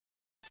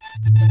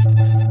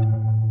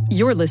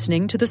You're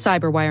listening to the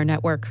Cyberwire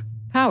Network,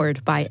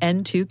 powered by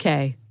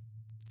N2K.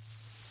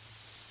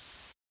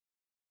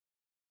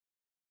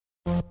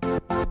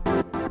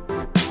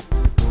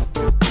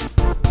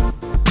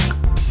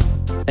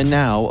 And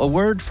now, a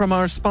word from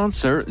our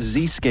sponsor,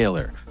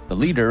 Zscaler, the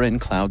leader in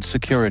cloud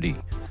security.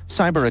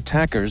 Cyber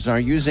attackers are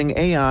using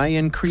AI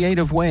in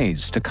creative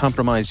ways to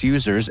compromise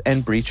users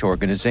and breach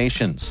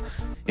organizations.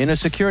 In a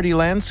security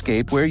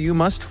landscape where you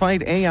must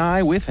fight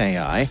AI with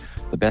AI,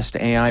 the best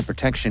AI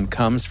protection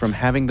comes from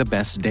having the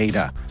best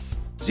data.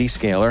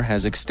 Zscaler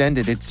has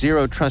extended its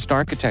zero-trust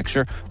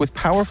architecture with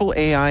powerful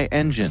AI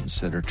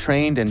engines that are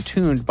trained and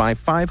tuned by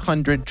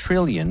 500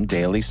 trillion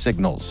daily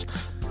signals.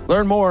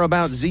 Learn more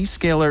about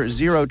Zscaler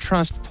Zero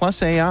Trust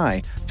Plus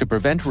AI to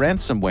prevent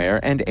ransomware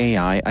and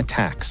AI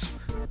attacks.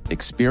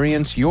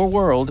 Experience your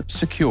world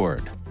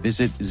secured.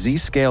 Visit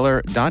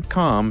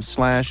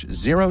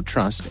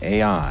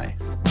zscaler.com/zerotrustai.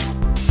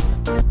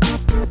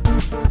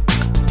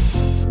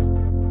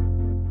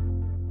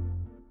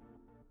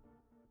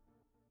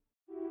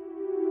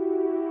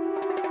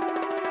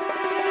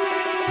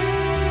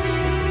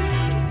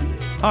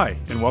 Hi,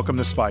 and welcome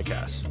to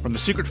Spycast, from the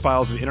secret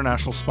files of the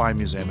International Spy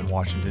Museum in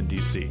Washington,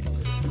 D.C.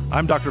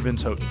 I'm Dr.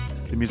 Vince Houghton,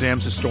 the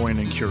museum's historian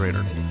and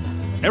curator.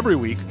 Every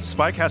week,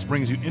 Spycast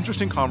brings you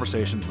interesting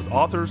conversations with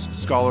authors,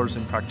 scholars,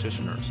 and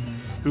practitioners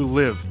who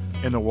live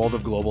in the world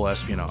of global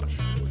espionage.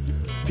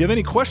 If you have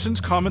any questions,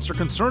 comments, or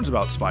concerns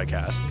about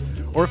Spycast,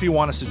 or if you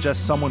want to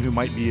suggest someone who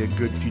might be a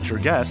good future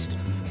guest,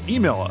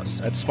 email us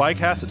at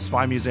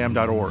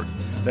spycast@spymuseum.org.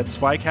 That's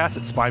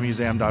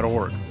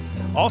spycast@spymuseum.org.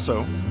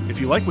 Also, if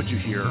you like what you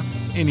hear,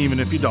 and even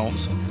if you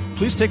don't,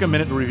 please take a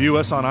minute to review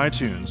us on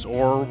iTunes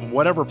or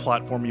whatever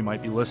platform you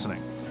might be listening.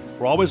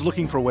 We're always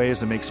looking for ways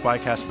to make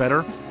Spycast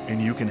better,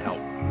 and you can help.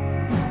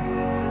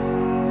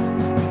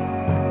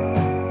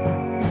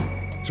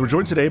 So we're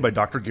joined today by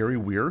Dr. Gary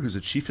Weir, who's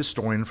a chief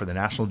historian for the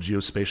National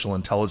Geospatial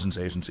Intelligence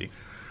Agency.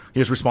 He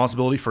has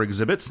responsibility for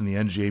exhibits in the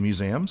NGA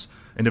museums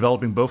and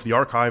developing both the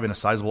archive and a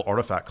sizable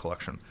artifact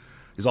collection.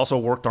 He's also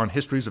worked on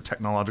histories of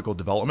technological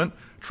development,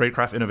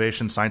 tradecraft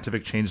innovation,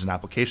 scientific changes and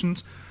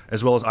applications,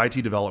 as well as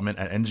IT development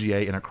at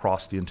NGA and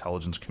across the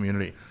intelligence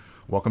community.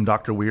 Welcome,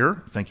 Dr.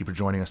 Weir. Thank you for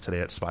joining us today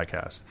at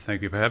Spycast.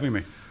 Thank you for having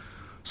me.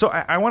 So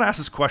I want to ask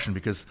this question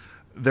because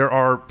there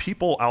are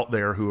people out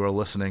there who are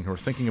listening who are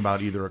thinking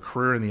about either a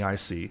career in the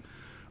IC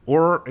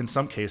or, in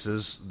some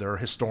cases, they're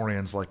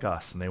historians like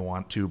us, and they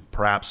want to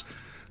perhaps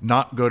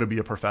not go to be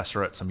a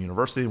professor at some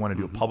university. They want to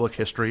do a public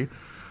history.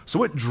 So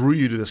what drew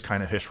you to this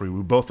kind of history?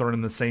 We both are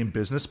in the same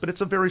business, but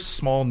it's a very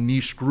small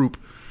niche group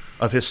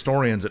of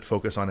historians that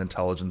focus on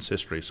intelligence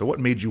history. So what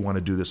made you want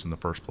to do this in the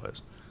first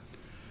place?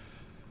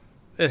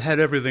 It had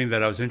everything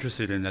that I was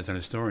interested in as an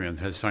historian.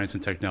 It has science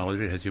and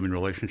technology, it has human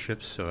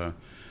relationships,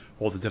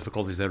 all the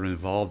difficulties that are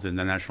involved in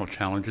the national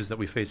challenges that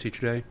we face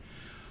each day.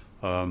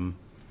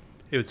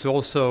 It's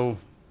also,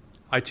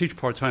 I teach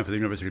part-time for the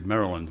University of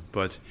Maryland,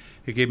 but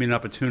it gave me an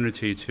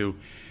opportunity to,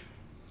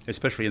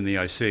 especially in the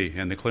IC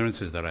and the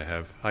clearances that I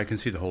have, I can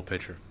see the whole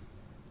picture.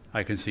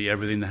 I can see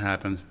everything that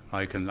happened.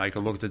 I can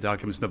look at the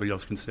documents nobody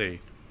else can see.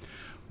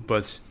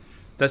 But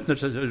that's not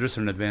just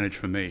an advantage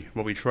for me.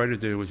 What we try to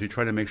do is we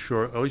try to make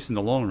sure, at least in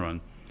the long run,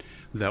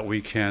 that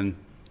we can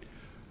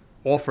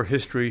offer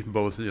history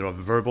both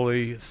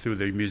verbally, through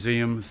the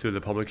museum, through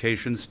the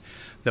publications,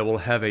 that will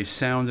have a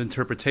sound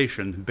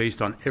interpretation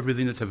based on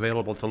everything that's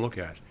available to look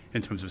at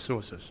in terms of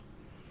sources.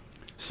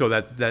 So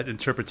that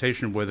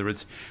interpretation, whether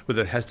it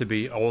has to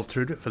be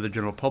altered for the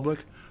general public,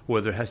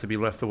 whether it has to be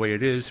left the way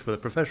it is for the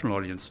professional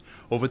audience,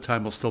 over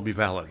time will still be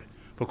valid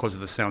because of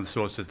the sound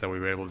sources that we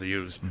were able to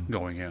use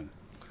going in.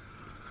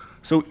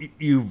 So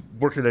you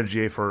worked at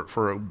NGA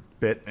for a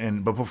bit,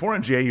 but before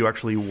NGA, you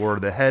actually were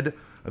the head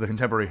of the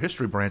contemporary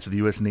history branch of the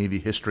U.S. Navy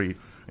History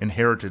and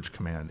Heritage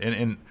Command.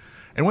 And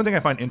one thing I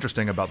find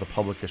interesting about the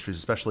public histories,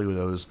 especially with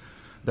those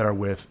that are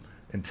with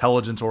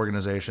intelligence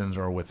organizations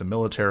or with the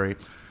military,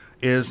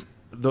 is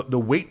the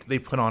weight they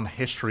put on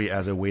history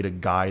as a way to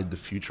guide the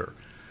future.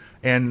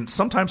 And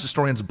sometimes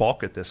historians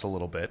balk at this a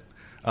little bit.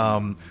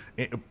 Not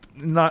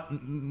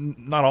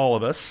all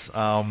of us.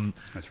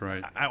 That's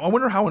right. I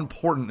wonder how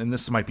important, and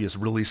this might be a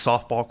really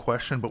softball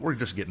question, but we're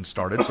just getting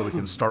started, so we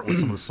can start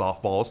with some of the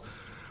softballs.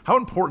 How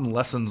important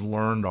lessons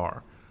learned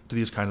are to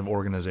these kind of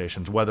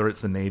organizations, whether it's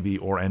the Navy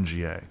or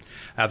NGA?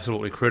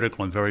 Absolutely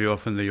critical, and very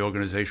often the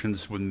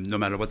organizations, no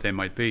matter what they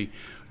might be,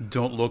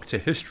 don't look to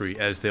history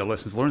as their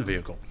lessons learned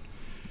vehicle.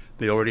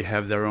 They already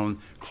have their own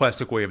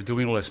classic way of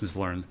doing lessons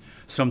learned,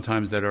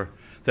 sometimes that are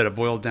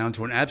boiled down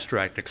to an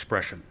abstract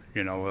expression,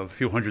 a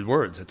few hundred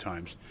words at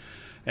times.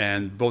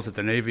 And both at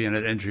the Navy and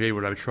at NGA,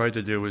 what I've tried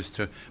to do is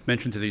to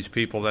mention to these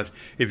people that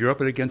if you're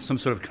up against some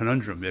sort of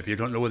conundrum, if you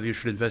don't know whether you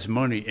should invest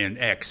money in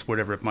X,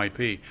 whatever it might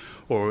be,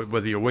 or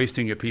whether you're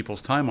wasting your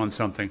people's time on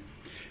something,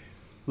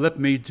 let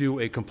me do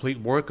a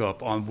complete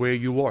workup on where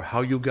you are, how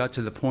you got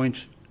to the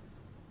point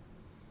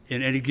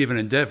in any given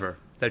endeavor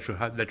that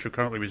you're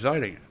currently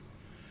residing in.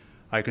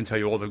 I can tell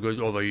you all the good,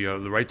 all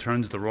the right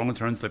turns, the wrong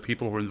turns, the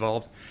people who were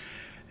involved.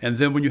 And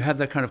then when you have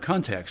that kind of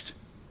context,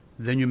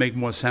 then you make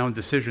more sound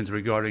decisions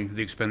regarding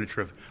the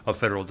expenditure of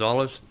federal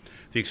dollars,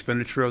 the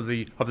expenditure of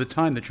the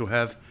time that you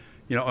have,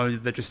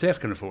 that your staff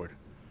can afford,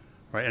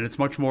 right? And it's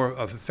much more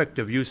of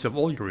effective use of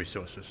all your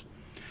resources.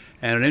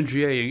 And at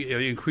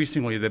NGA,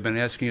 increasingly, they've been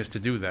asking us to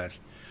do that.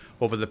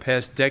 Over the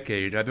past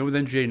decade, I've been with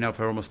NGA now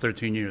for almost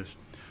 13 years.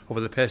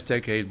 Over the past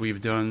decade,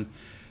 we've done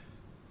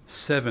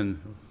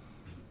 7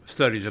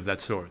 studies of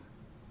that sort.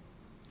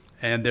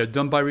 And they're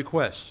done by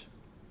request.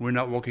 We're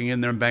not walking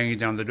in there and banging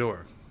down the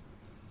door.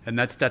 And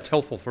that's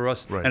helpful for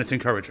us, right. And it's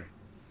encouraging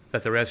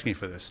that they're asking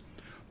for this.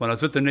 When I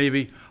was with the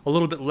Navy, a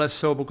little bit less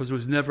so because it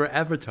was never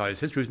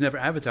advertised. History was never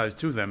advertised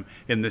to them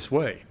in this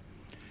way.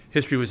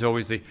 History was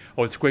always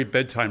it's great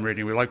bedtime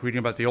reading. We like reading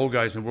about the old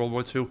guys in World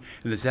War II,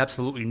 and there's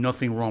absolutely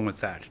nothing wrong with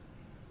that.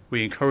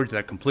 We encourage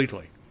that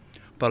completely.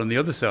 But on the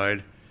other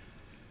side,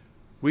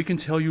 we can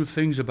tell you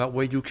things about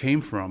where you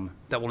came from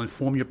that will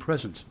inform your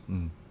present.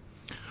 Mm.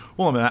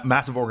 Well, a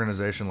massive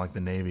organization like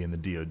the Navy and the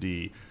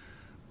DoD,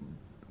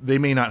 they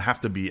may not have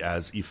to be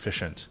as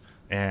efficient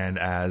and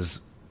as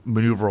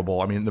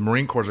maneuverable. I mean, the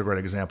Marine Corps is a great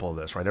example of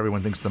this, right?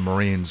 Everyone thinks the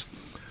Marines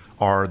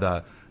are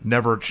the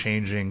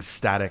never-changing,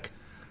 static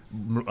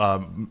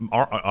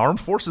armed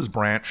forces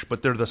branch,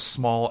 but they're the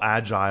small,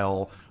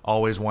 agile,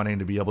 always wanting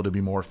to be able to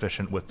be more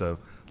efficient with the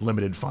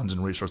limited funds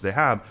and resources they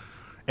have.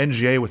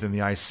 NGA within the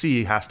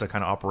IC has to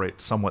kind of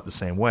operate somewhat the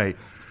same way.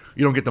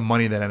 You don't get the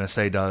money that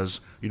NSA does.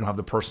 You don't have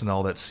the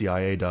personnel that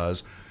CIA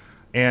does.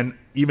 And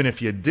even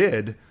if you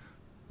did,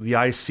 the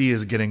IC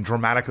is getting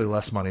dramatically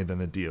less money than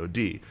the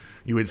DoD.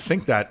 You would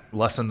think that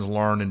lessons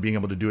learned and being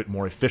able to do it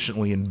more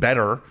efficiently and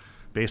better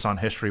based on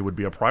history would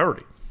be a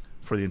priority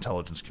for the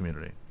intelligence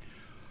community.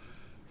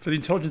 For the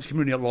intelligence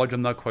community at large,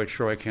 I'm not quite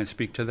sure. I can't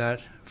speak to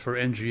that. For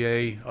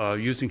NGA,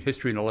 using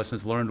history in a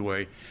lessons learned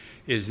way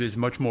is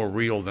much more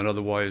real than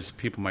otherwise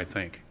people might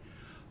think.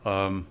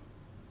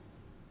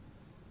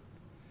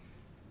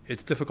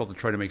 It's difficult to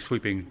try to make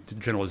sweeping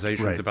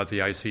generalizations right. about the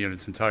IC in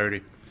its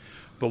entirety.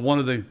 But one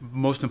of the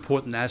most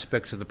important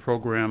aspects of the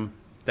program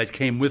that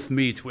came with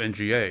me to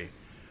NGA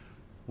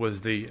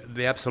was the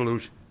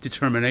absolute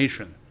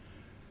determination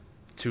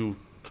to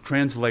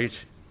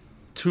translate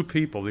to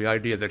people the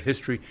idea that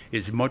history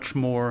is much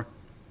more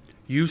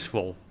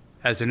useful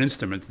as an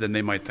instrument than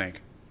they might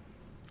think.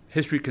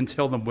 History can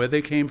tell them where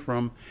they came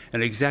from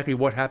and exactly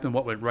what happened,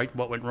 what went right,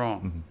 what went wrong.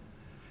 Mm-hmm.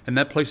 And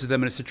that places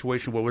them in a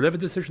situation where whatever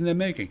decision they're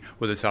making,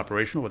 whether it's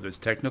operational, whether it's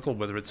technical,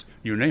 whether it's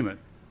you name it,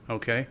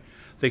 okay,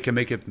 they can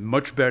make it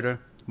much better,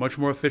 much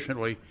more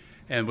efficiently,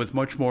 and with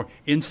much more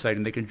insight,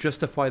 and they can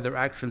justify their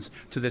actions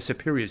to their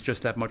superiors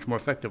just that much more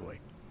effectively.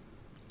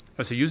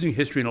 So using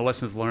history in the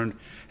lessons learned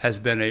has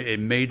been a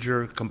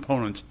major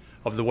component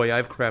of the way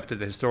I've crafted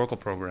the historical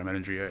program at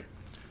NGA.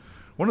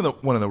 One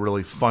of the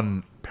really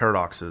fun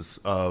paradoxes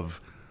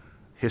of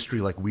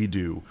history like we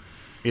do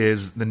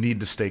is the need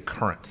to stay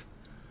current.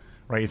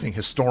 Right? You think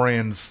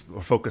historians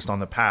are focused on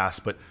the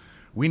past, but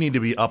we need to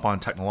be up on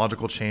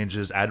technological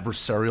changes,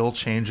 adversarial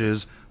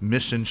changes,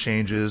 mission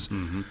changes,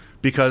 mm-hmm.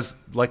 because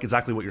like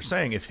exactly what you're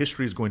saying, if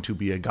history is going to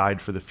be a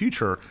guide for the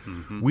future,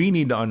 mm-hmm. we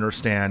need to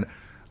understand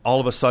all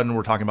of a sudden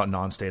we're talking about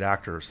non-state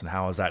actors and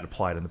how has that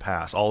applied in the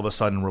past. All of a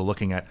sudden we're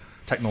looking at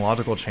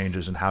technological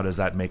changes and how does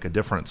that make a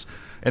difference.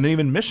 And then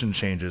even mission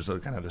changes,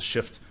 kind of the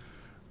shift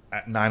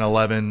at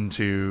 9/11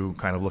 to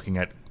kind of looking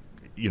at,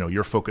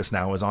 your focus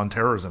now is on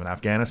terrorism in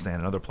Afghanistan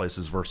and other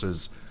places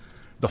versus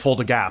the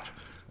Fulda Gap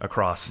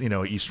across,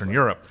 Eastern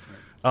Europe.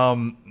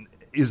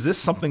 Is this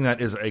something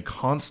that is a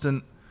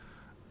constant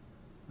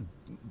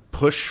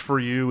push for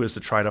you, is to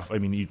try to,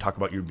 you talk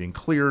about you being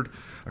cleared,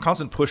 a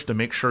constant push to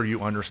make sure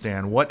you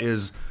understand what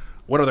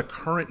are the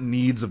current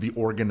needs of the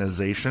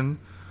organization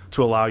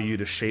to allow you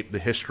to shape the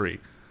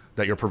history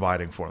that you're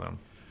providing for them?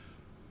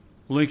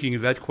 Linking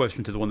that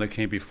question to the one that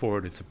came before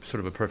it, it's sort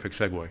of a perfect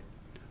segue.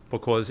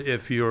 Because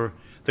if you're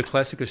the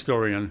classic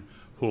historian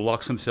who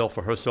locks himself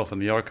or herself in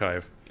the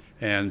archive,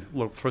 and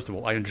look, first of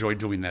all, I enjoy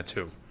doing that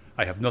too.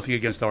 I have nothing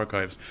against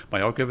archives.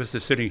 My archivist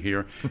is sitting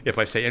here. If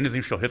I say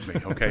anything, she'll hit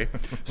me, okay?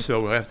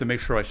 So I have to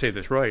make sure I say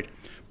this right.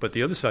 But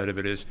the other side of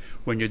it is,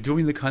 when you're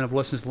doing the kind of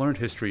lessons learned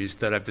histories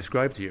that I've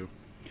described to you,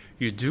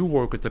 you do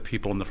work with the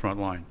people in the front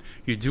line.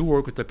 You do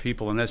work with the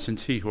people in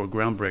S&T who are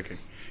groundbreaking.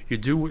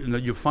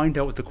 You find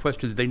out what the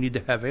questions they need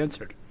to have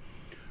answered.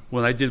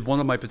 When I did one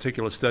of my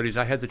particular studies,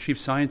 I had the chief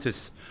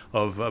scientist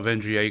of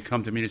NGA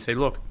come to me and say,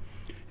 look,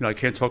 I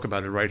can't talk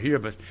about it right here,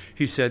 but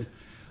he said,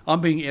 I'm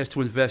being asked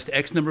to invest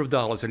X number of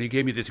dollars, and he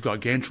gave me this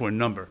gargantuan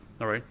number,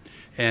 all right,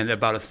 and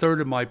about a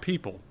third of my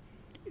people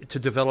to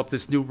develop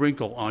this new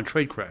wrinkle on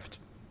tradecraft.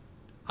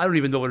 I don't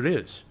even know what it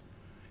is.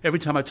 Every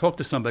time I talk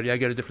to somebody, I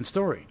get a different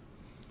story.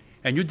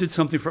 And you did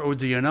something for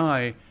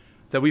OD&I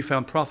that we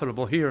found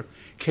profitable here.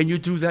 Can you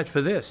do that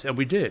for this? And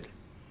we did.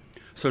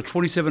 So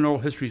 27 oral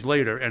histories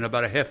later, and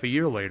about a half a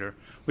year later,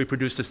 we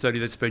produced a study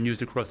that's been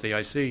used across the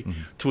IC mm-hmm.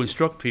 to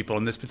instruct people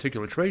in this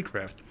particular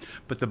tradecraft.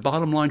 But the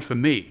bottom line for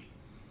me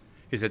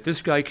is that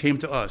this guy came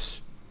to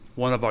us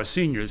one of our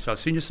senior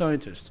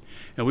scientists,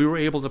 and we were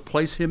able to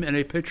place him in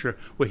a picture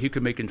where he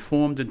could make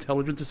informed,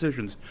 intelligent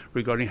decisions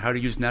regarding how to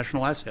use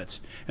national assets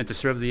and to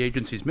serve the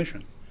agency's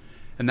mission.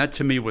 And that,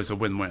 to me, was a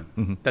win-win.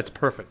 Mm-hmm. That's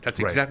perfect. That's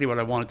exactly what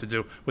I wanted to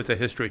do with the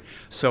history.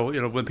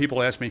 So, when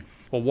people ask me,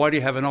 well, why do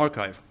you have an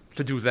archive?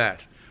 To do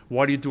that.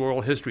 Why do you do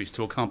oral histories?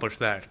 To accomplish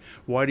that.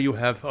 Why do you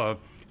have,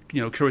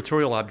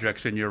 curatorial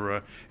objects in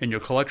your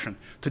collection?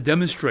 To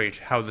demonstrate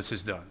how this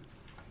is done.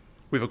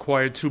 We've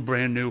acquired 2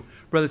 brand new,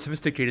 rather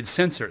sophisticated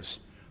sensors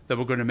that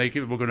we're going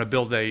to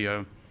build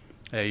a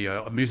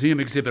museum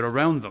exhibit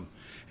around them.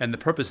 And the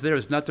purpose there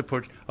is not to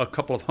put a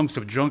couple of hunks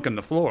of junk on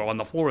the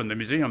floor in the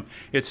museum.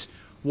 It's,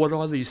 what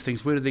are these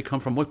things? Where did they come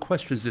from? What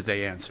questions did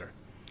they answer?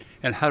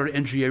 And how did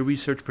NGA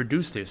research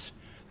produce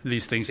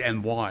these things,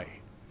 and why?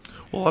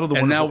 Well, a lot of the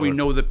and now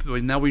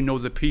we know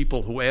the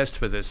people who asked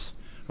for this,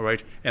 all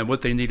right, and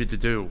what they needed to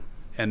do.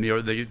 And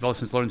the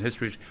lessons learned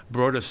histories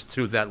brought us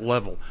to that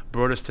level,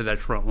 brought us to that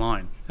front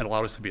line, and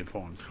allowed us to be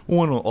informed.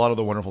 Well, a lot of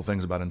the wonderful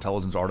things about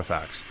intelligence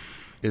artifacts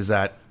is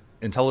that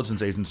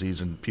intelligence agencies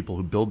and people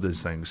who build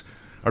these things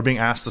are being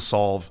asked to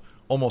solve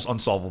almost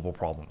unsolvable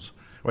problems.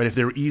 Right? If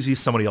they were easy,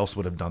 somebody else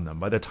would have done them.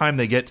 By the time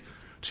they get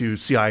to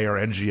CIA or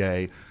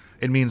NGA,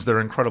 it means they're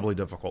incredibly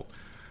difficult.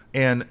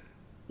 And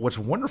what's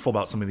wonderful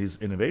about some of these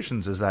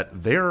innovations is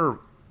that they're,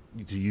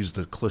 to use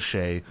the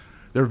cliche,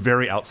 they're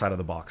very outside of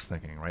the box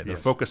thinking, right? They're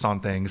focused on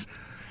things,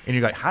 and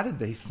you're like, how did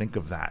they think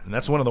of that? And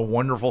that's one of the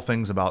wonderful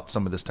things about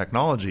some of this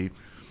technology,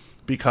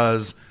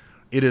 because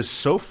it is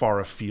so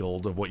far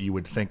afield of what you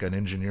would think an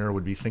engineer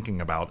would be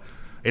thinking about.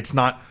 It's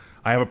not,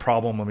 I have a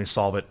problem, let me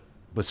solve it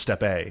with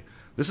step A.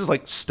 This is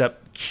like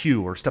step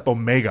Q or step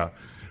omega,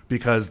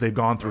 because they've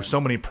gone through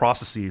so many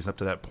processes up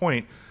to that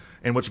point.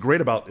 And what's great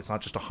about it's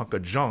not just a hunk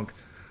of junk,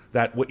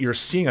 that what you're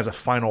seeing as a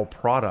final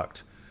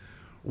product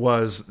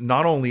was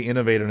not only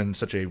innovated in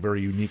such a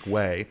very unique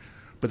way,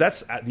 but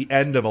that's at the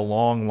end of a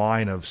long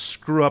line of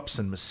screw-ups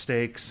and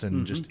mistakes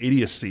and just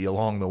idiocy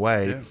along the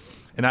way. Yeah.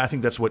 And I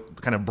think that's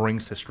what kind of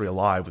brings history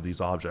alive with these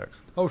objects.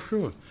 Oh,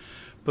 sure.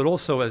 But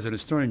also, as an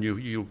historian,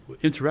 you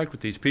interact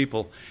with these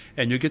people,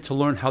 and you get to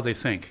learn how they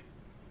think.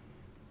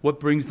 What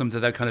brings them to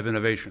that kind of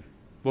innovation?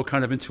 What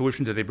kind of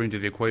intuition do they bring to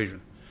the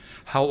equation?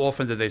 How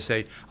often do they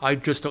say, I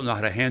just don't know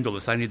how to handle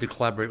this, I need to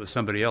collaborate with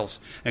somebody else,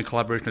 and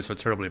collaboration is so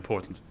terribly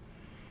important.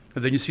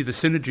 And then you see the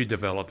synergy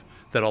develop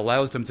that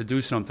allows them to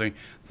do something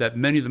that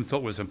many of them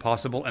thought was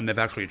impossible, and they've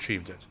actually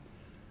achieved it.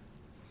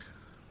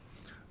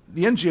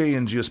 The NGA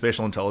and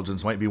geospatial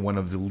intelligence might be one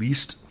of the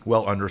least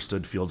well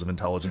understood fields of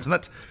intelligence, and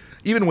that's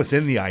even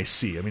within the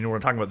IC. I mean, we're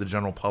talking about the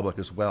general public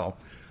as well.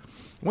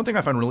 One thing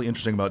I find really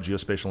interesting about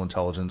geospatial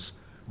intelligence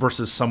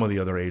versus some of the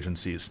other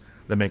agencies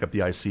that make up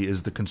the IC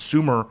is the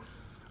consumer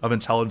of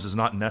intelligence is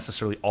not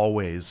necessarily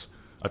always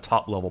a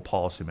top-level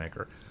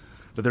policymaker.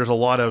 That there's a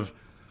lot of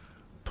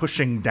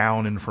pushing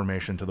down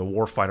information to the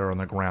warfighter on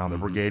the ground, the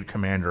brigade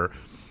commander,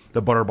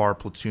 the butter bar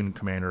platoon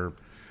commander.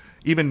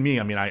 Even me,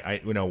 I mean,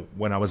 I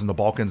when I was in the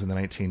Balkans in the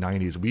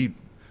 1990s,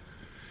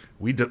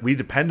 we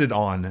depended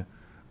on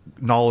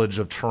knowledge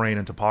of terrain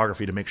and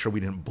topography to make sure we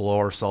didn't blow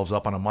ourselves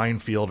up on a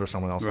minefield or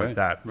someone else like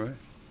that. Right.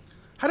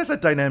 How does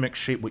that dynamic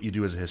shape what you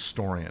do as a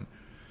historian?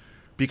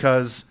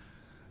 Because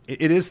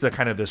it is the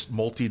kind of this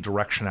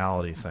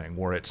multi-directionality thing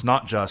where it's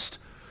not just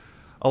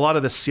a lot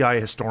of the CIA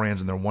historians,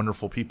 and they're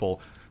wonderful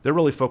people, they're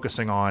really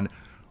focusing on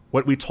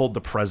what we told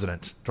the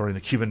president during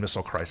the Cuban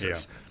Missile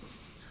Crisis. Yeah.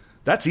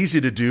 That's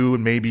easy to do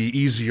and maybe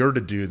easier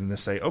to do than to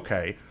say,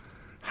 okay,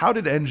 how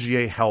did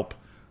NGA help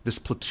this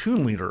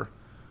platoon leader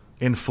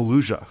in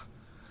Fallujah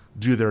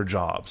do their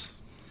jobs?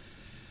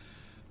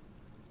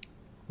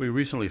 We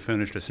recently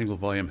finished a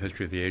single-volume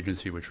history of the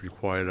agency, which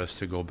required us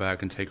to go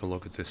back and take a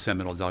look at the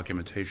seminal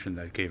documentation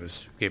that gave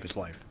us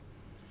life.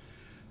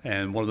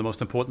 And one of the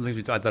most important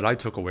things that I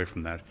took away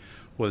from that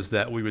was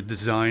that we were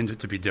designed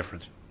to be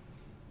different.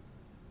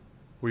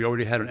 We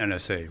already had an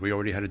NSA. We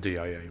already had a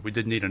DIA. We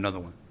didn't need another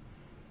one,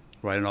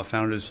 right? And our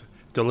founders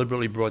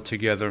deliberately brought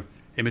together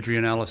imagery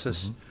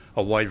analysis,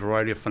 a wide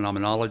variety of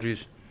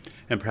phenomenologies,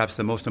 and perhaps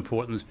the most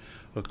important,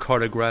 a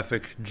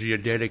cartographic,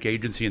 geodetic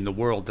agency in the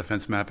world,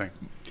 defense mapping.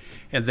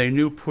 And they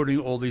knew putting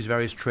all these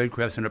various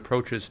tradecrafts and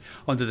approaches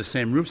under the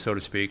same roof, so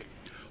to speak,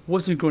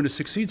 wasn't going to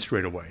succeed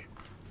straight away.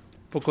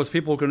 Because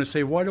people were going to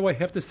say, why do I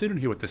have to sit in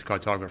here with this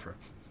cartographer?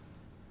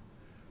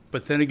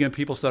 But then again,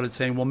 people started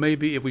saying, well,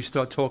 maybe if we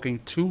start talking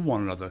to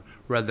one another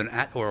rather than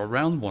at or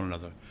around one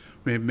another,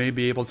 we may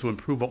be able to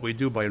improve what we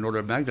do by an order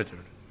of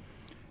magnitude.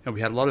 And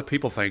we had a lot of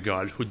people, thank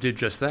God, who did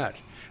just that.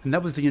 And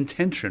that was the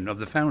intention of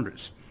the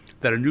founders,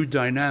 that a new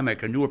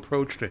dynamic, a new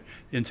approach to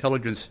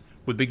intelligence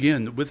would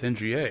begin with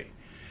NGA.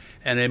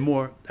 And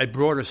a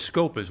broader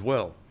scope as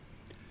well.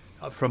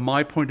 From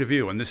my point of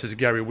view, and this is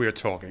Gary Weir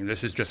talking,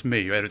 this is just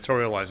me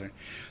editorializing,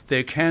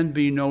 there can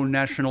be no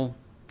national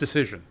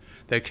decision.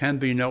 There can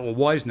be no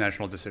wise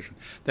national decision.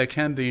 There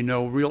can be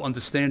no real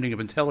understanding of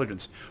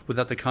intelligence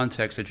without the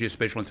context that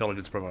geospatial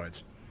intelligence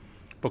provides.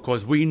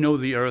 Because we know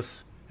the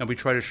Earth, and we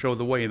try to show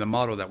the way in the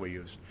model that we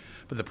use.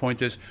 But the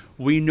point is,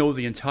 we know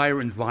the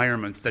entire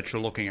environment that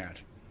you're looking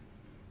at.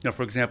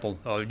 For example,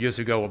 years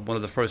ago, one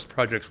of the first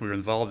projects we were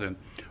involved in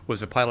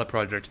was a pilot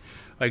project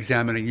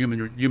examining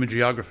human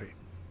geography,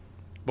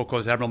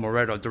 because Admiral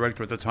Moretti,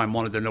 director at the time,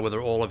 wanted to know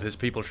whether all of his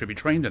people should be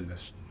trained in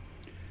this.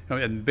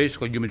 And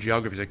basically, human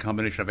geography is a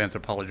combination of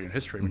anthropology and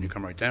history when you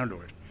come right down to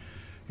it.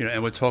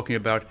 And we're talking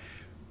about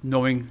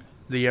knowing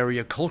the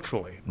area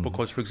culturally,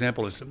 because, for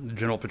example, as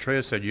General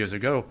Petraeus said years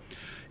ago,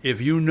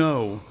 if you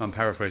know, I'm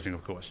paraphrasing,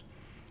 of course,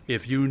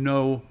 if you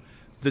know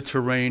the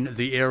terrain,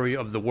 the area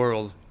of the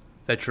world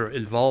that you're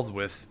involved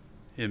with,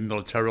 in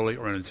militarily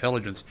or in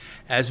intelligence,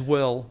 as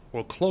well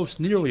or close,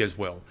 nearly as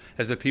well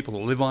as the people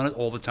who live on it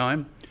all the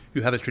time,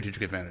 you have a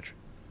strategic advantage.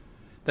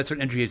 That's what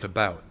NGA is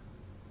about.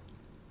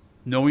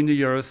 Knowing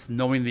the Earth,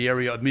 knowing the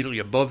area immediately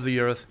above the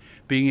Earth,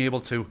 being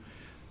able to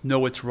know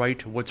what's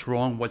right, what's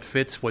wrong, what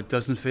fits, what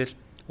doesn't fit.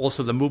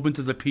 Also, the movement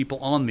of the people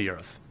on the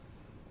Earth.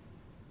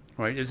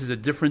 Right? This is a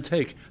different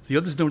take. The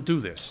others don't do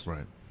this.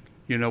 Right.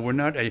 We're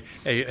not a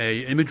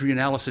imagery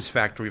analysis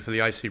factory for the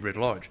IC writ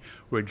large.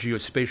 We're a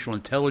geospatial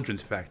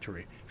intelligence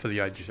factory for the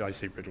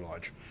IC writ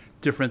large.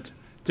 Different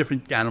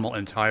animal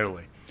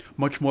entirely.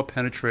 Much more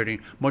penetrating,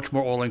 much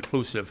more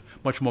all-inclusive,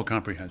 much more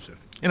comprehensive.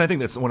 And I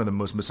think that's one of the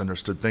most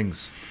misunderstood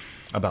things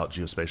about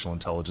geospatial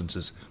intelligence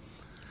is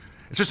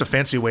it's just a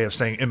fancy way of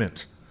saying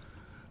image.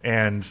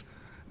 And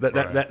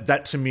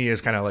that to me is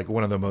kind of like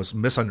one of the most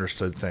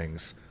misunderstood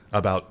things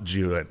about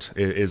GeoInt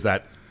is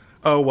that,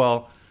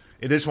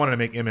 they just wanted to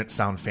make IMINT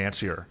sound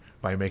fancier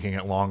by making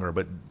it longer.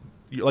 But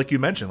like you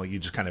mentioned, you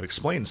just kind of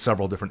explained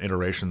several different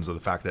iterations of the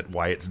fact that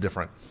why it's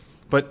different.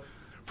 But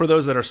for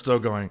those that are still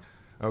going,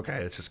 okay,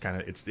 it's just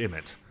it's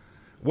IMINT.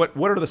 What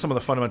are some of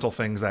the fundamental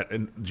things that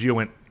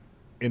GeoInt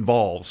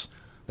involves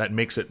that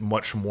makes it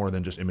much more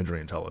than just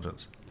imagery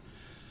intelligence?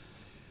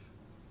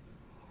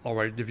 All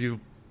right, if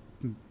you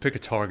pick a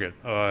target,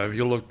 if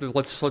you look,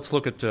 let's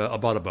look at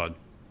Abbottabad,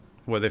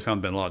 where they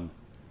found Bin Laden.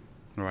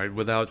 All right,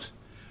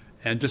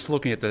 and just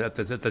looking at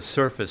the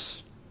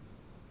surface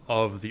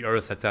of the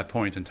Earth at that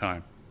point in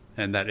time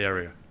and that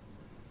area.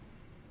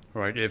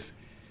 All right, if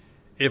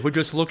we're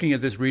just looking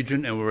at this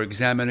region and we're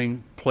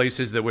examining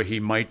places where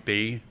he might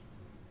be,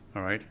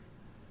 all right,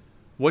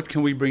 what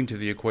can we bring to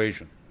the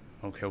equation?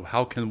 Okay,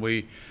 how can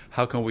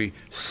we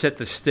set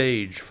the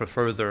stage for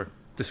further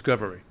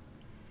discovery?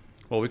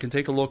 Well, we can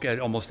take a look at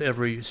almost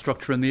every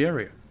structure in the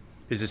area.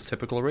 Is this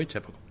typical or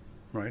atypical?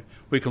 Right?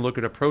 We can look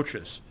at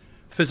approaches,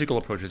 physical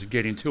approaches,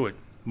 getting to it,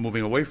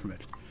 moving away from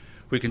it.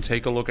 We can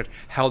take a look at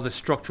how the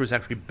structure is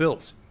actually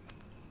built.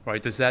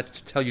 Right? Does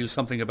that tell you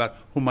something about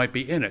who might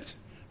be in it?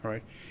 All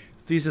right?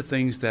 These are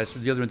things that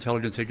the other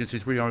intelligence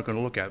agencies really aren't going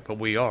to look at, but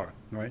we are.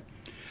 Right?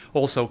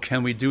 Also,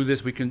 can we do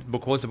this? We can,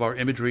 because of our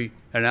imagery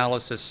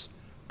analysis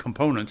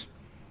component,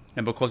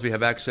 and because we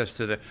have access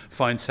to the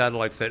fine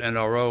satellites that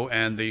NRO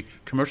and the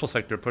commercial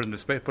sector put in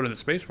the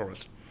space for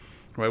us,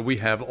 right? We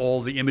have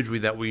all the imagery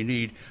that we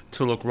need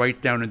to look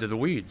right down into the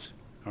weeds.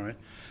 All right.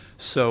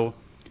 So,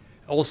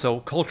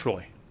 also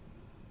culturally,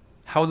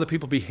 how are the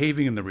people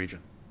behaving in the region?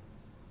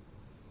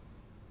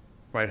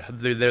 Right.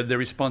 Their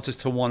responses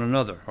to one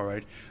another. All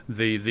right.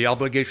 The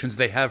obligations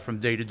they have from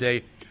day to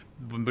day,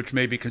 which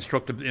may be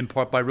constructed in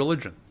part by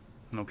religion.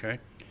 Okay.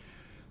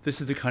 This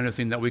is the kind of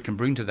thing that we can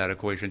bring to that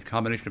equation,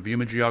 combination of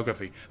human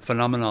geography,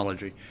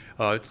 phenomenology,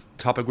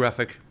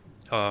 topographic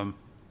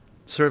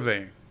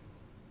surveying.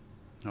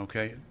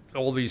 Okay,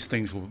 all these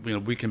things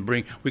we can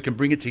bring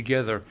it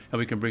together, and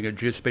we can bring a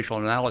geospatial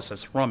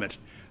analysis from it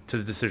to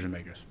the decision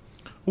makers.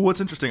 Well,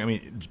 what's interesting,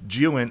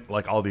 GeoInt,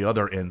 like all the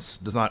other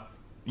INTs, does not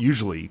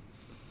usually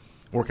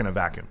work in a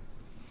vacuum.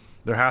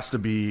 There has to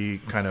be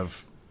kind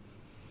of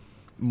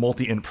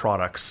multi-INT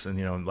products,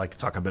 and like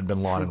talk about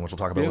Bin Laden, which we'll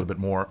talk about a little bit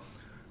more.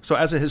 So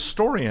as a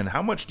historian,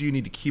 how much do you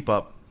need to keep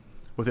up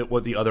with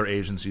what the other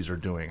agencies are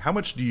doing? How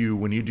much do you,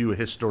 when you do a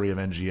history of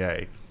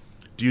NGA,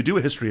 do you do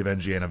a history of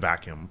NGA in a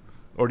vacuum?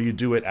 Or do you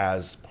do it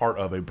as part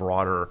of a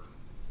broader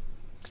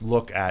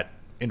look at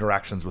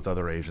interactions with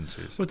other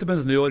agencies? Well, it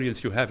depends on the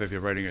audience you have if you're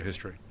writing a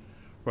history.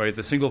 Right?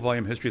 The single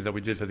volume history that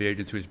we did for the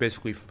agency is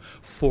basically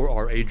for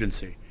our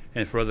agency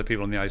and for other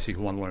people in the IC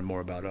who want to learn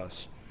more about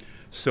us.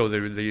 So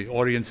the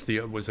audience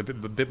was a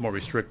bit more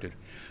restricted.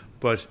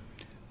 But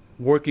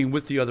working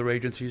with the other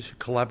agencies,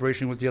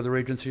 collaboration with the other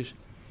agencies,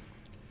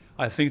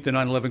 I think the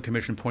 9/11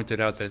 Commission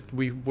pointed out that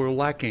we were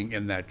lacking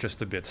in that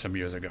just a bit some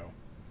years ago.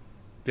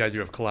 The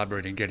idea of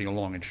collaborating, getting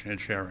along, and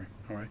sharing.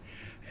 All right,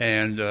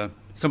 and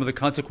some of the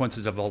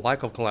consequences of the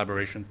lack of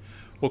collaboration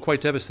were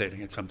quite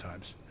devastating at some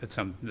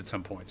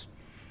points.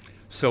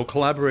 So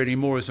collaborating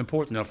more is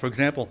important. Now, for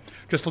example,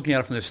 just looking at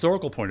it from the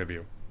historical point of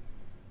view,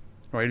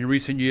 right? In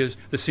recent years,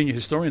 the Senior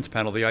Historians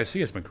Panel of the IC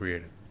has been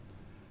created,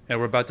 and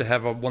we're about to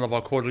have one of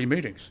our quarterly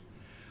meetings.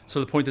 So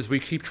the point is, we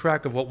keep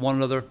track of what one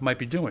another might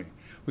be doing.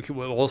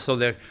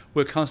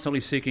 We're constantly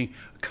seeking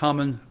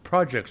common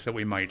projects that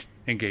we might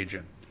engage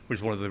in, which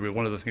is one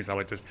of the things I'd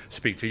like to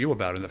speak to you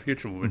about in the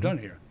future when we're done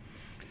here.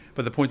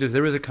 But the point is,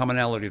 there is a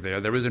commonality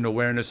there. There is an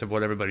awareness of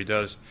what everybody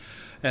does,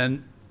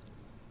 and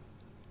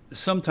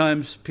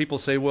sometimes people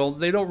say, well,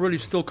 they don't really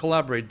still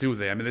collaborate, do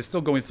they? They're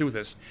still going through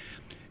this.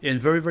 in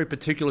very, very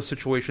particular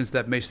situations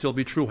that may still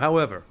be true.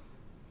 However,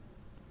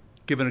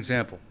 give an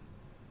example.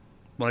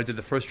 When I did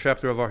the first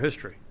chapter of our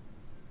history,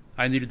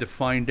 I needed to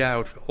find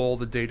out all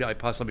the data I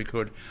possibly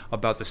could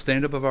about the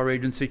stand-up of our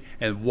agency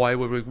and why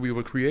we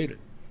were created.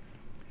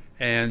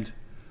 And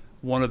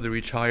one of the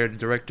retired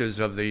directors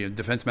of the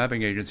Defense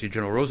Mapping Agency,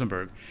 General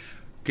Rosenberg,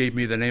 gave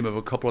me the name of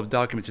a couple of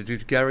documents. He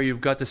said, Gary,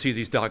 you've got to see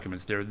these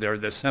documents.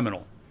 They're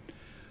seminal.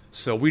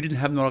 So we didn't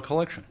have them in our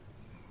collection.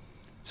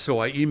 So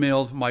I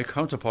emailed my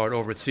counterpart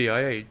over at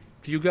CIA,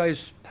 do you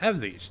guys have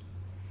these?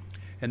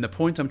 And the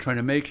point I'm trying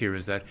to make here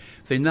is that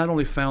they not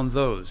only found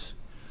those,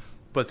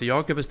 but the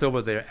archivist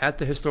over there, at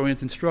the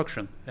historian's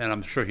instruction, and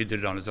I'm sure he did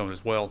it on his own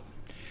as well,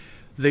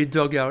 they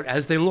dug out,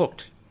 as they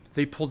looked,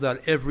 they pulled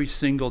out every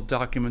single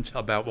document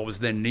about what was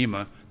then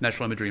NEMA,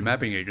 National Imagery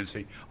Mapping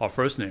Agency, our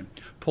first name,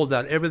 pulled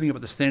out everything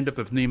about the stand-up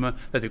of NEMA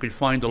that they could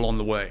find along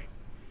the way.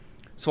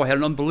 So I had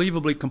an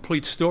unbelievably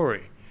complete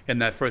story in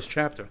that first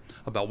chapter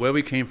about where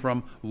we came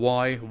from,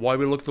 why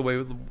we looked the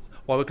way,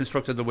 why we're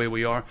constructed the way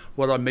we are,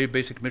 what our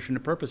basic mission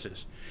and purpose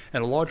is.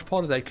 And a large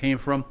part of that came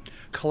from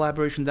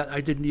collaboration that I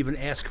didn't even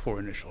ask for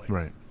initially.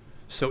 Right.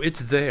 So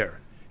it's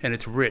there, and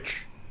it's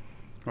rich,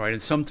 right?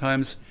 And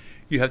sometimes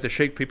you have to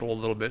shake people a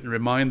little bit and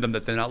remind them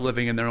that they're not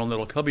living in their own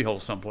little cubbyhole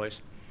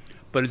someplace.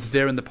 But it's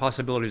there, and the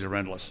possibilities are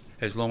endless,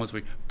 as long as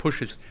we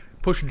push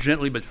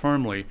gently but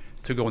firmly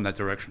to go in that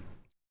direction.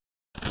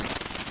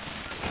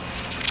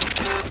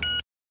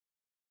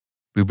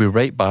 We'll be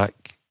right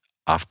back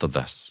after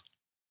this.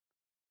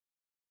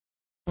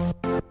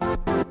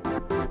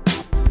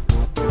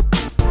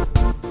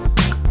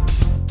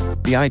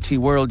 The IT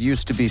world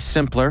used to be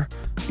simpler.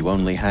 You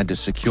only had to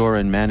secure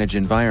and manage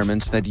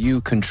environments that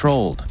you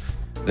controlled.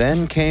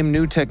 Then came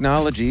new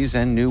technologies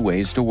and new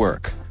ways to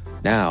work.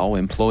 Now,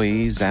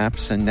 employees,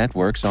 apps, and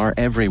networks are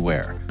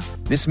everywhere.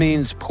 This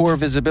means poor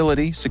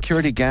visibility,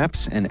 security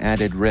gaps, and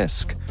added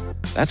risk.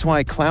 That's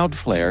why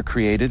Cloudflare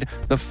created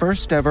the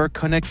first-ever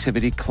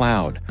connectivity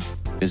cloud.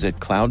 Visit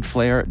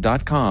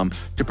cloudflare.com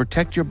to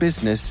protect your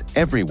business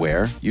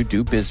everywhere you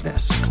do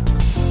business.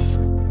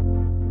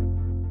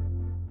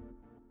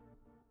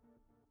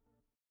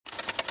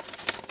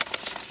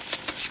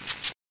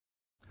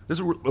 This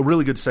is a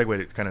really good segue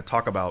to kind of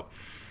talk about,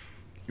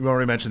 you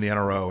already mentioned the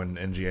NRO, and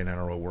NGA and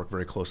NRO work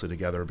very closely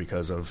together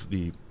because of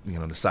the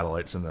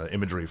satellites and the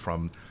imagery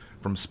from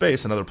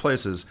space and other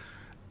places.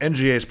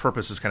 NGA's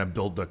purpose is kind of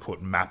build the,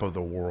 quote, map of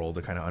the world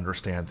to kind of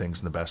understand things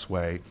in the best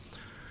way.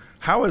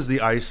 How has the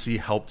IC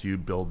helped you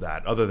build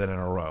that, other than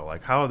NRO?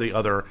 Like, how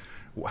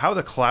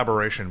the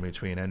collaboration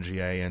between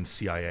NGA and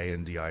CIA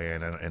and DIA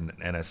and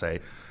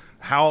NSA,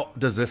 how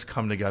does this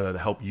come together to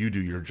help you do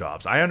your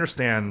jobs? I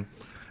understand,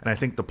 and I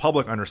think the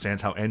public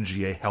understands how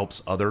NGA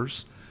helps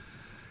others.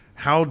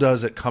 How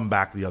does it come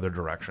back the other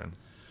direction?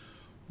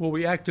 Well,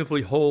 we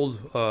actively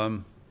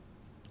hold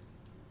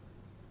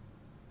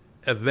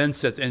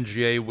events at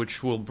NGA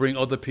which will bring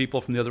other people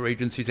from the other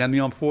agencies and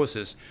the armed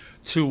forces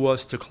to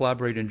us to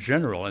collaborate in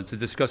general and to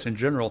discuss in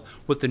general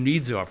what the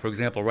needs are. For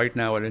example, right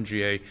now at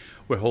NGA,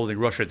 we're holding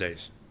Russia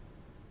Days.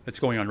 It's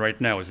going on right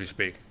now as we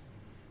speak.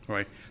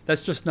 Right?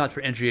 That's just not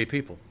for NGA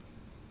people.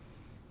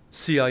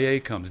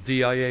 CIA comes,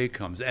 DIA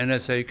comes,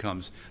 NSA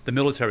comes, the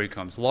military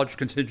comes, large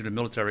contingent of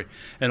military,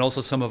 and also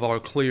some of our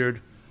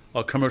cleared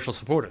commercial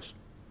supporters.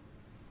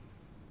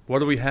 What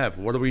do we have?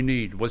 What do we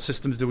need? What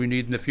systems do we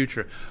need in the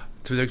future?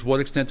 To what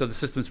extent are the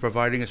systems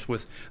providing us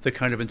with the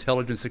kind of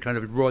intelligence, the kind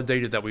of raw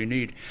data that we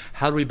need?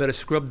 How do we better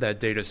scrub that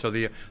data so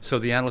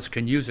the analysts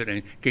can use it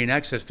and gain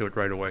access to it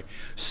right away?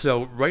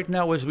 So right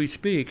now as we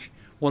speak,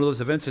 one of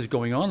those events is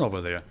going on over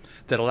there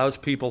that allows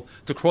people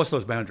to cross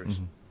those boundaries,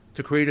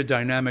 to create a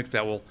dynamic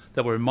that will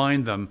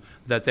remind them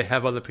that they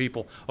have other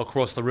people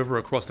across the river,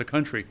 across the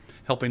country,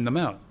 helping them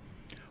out.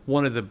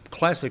 One of the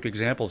classic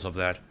examples of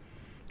that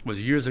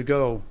was years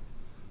ago.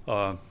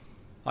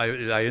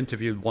 I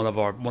interviewed one of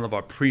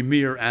our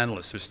premier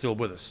analysts who's still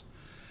with us,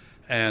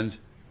 and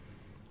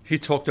he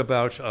talked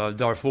about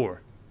Darfur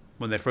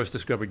when they first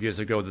discovered years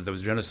ago that there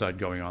was genocide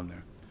going on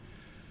there.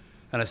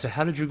 And I said,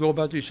 "How did you go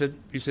about it?"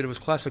 He said it was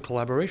classic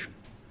collaboration.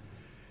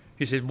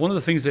 He said one of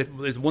the things that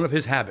is one of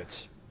his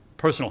habits,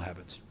 personal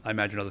habits. I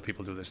imagine other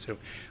people do this too.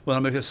 When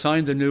I'm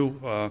assigned a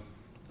new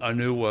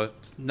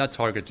not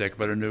target deck,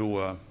 but a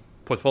new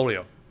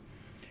portfolio,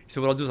 he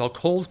said, "What I'll do is I'll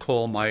cold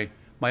call my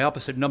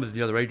opposite numbers in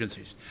the other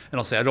agencies. And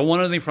I'll say, I don't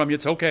want anything from you.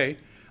 It's okay.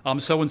 I'm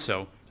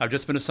so-and-so. I've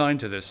just been assigned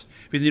to this.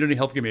 If you need any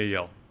help, give me a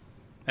yell.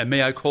 And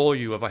may I call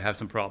you if I have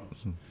some problems?"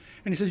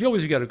 And he says, you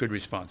always get a good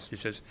response. He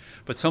says,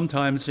 but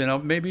sometimes,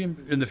 maybe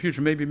in the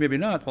future, maybe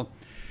not. Well,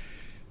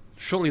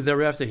 shortly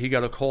thereafter, he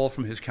got a call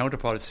from his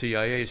counterpart at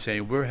CIA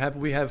saying,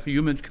 we have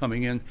humans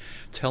coming in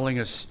telling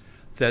us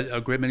that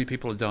a great many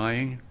people are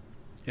dying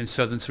in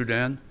southern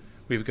Sudan.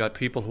 We've got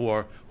people who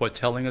are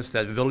telling us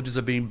that villages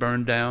are being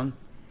burned down.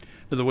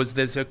 In other words,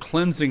 there's a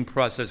cleansing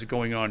process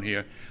going on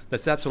here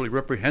that's absolutely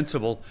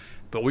reprehensible,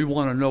 but we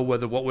want to know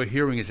whether what we're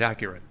hearing is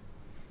accurate.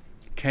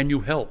 Can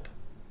you help?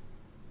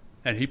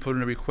 And he put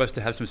in a request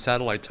to have some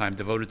satellite time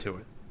devoted to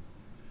it.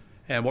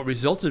 And what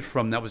resulted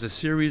from that was a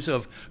series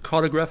of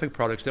cartographic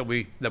products that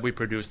we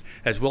produced,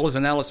 as well as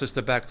analysis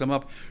to back them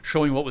up,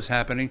 showing what was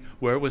happening,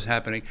 where it was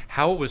happening,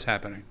 how it was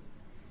happening.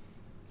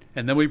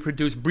 And then we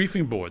produced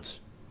briefing boards.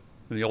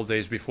 In the old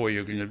days before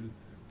it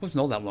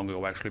wasn't all that long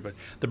ago actually, but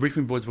the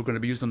briefing boards were going to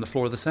be used on the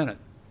floor of the Senate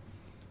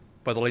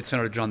by the late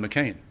Senator John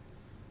McCain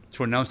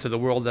to announce to the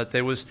world that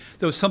there was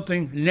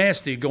something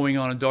nasty going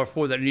on in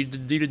Darfur that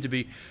needed to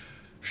be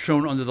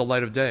shown under the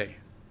light of day.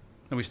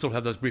 And we still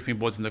have those briefing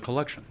boards in the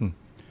collection.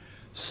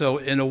 So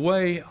in a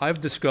way, I've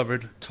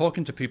discovered,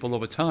 talking to people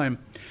over time,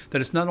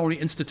 that it's not only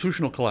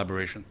institutional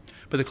collaboration,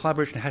 but the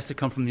collaboration has to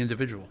come from the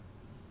individual,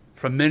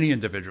 from many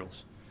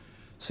individuals.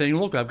 Saying,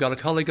 look, I've got a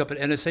colleague up at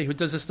NSA who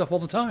does this stuff all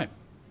the time.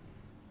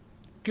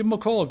 Give him a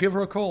call, give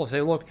her a call. Say,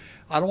 look,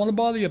 I don't want to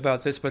bother you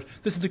about this, but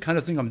this is the kind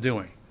of thing I'm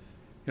doing.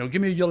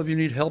 Give me a yell if you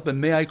need help,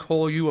 and may I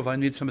call you if I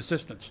need some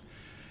assistance?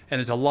 And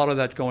there's a lot of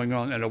that going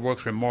on, and it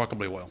works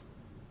remarkably well.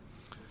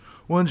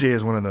 Well, NGA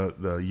is one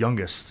of the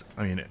youngest,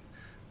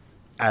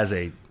 as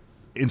a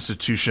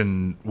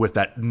institution with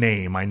that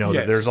name. I know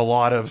that there's a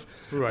lot of,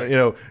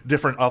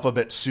 different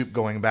alphabet soup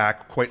going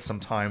back quite some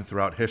time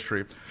throughout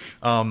history.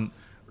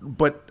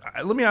 But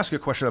let me ask you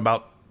a question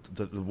about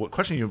what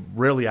question you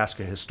rarely ask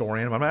a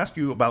historian. I'm going to ask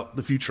you about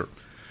the future.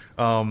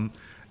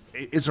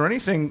 Is there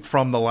anything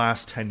from the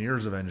last 10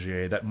 years of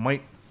NGA that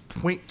might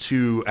point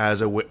to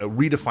as a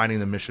redefining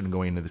the mission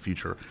going into the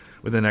future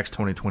within the next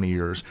 20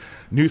 years?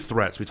 New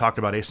threats. We talked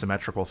about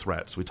asymmetrical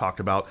threats. We talked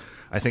about,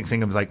 I think,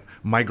 things like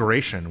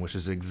migration, which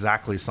is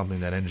exactly something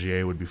that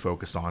NGA would be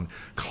focused on.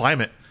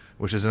 Climate,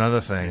 which is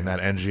another thing that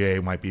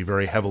NGA might be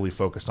very heavily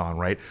focused on,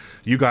 right?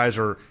 You guys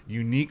are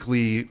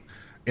uniquely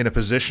in a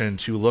position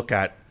to look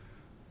at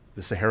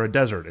the Sahara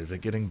Desert. Is it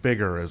getting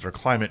bigger? Is there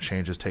climate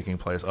changes taking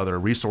place? Other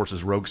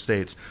resources, rogue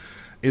states?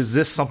 Is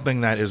this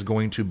something that is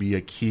going to be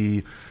a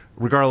key,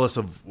 regardless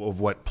of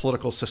what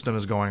political system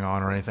is going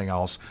on or anything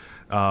else?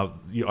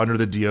 Under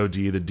the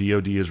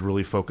DoD is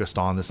really focused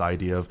on this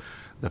idea of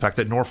the fact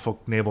that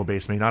Norfolk Naval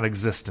Base may not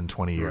exist in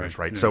 20 years,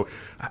 right? Yeah. So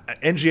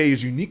NGA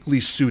is uniquely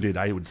suited,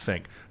 I would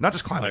think, not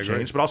just climate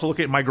change, but also look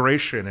at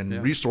migration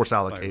and resource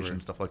allocation,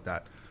 stuff like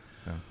that.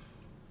 Yeah.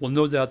 Well,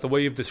 no doubt the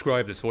way you've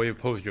described this, the way you've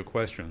posed your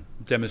question,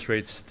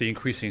 demonstrates the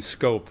increasing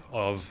scope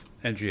of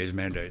NGA's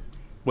mandate,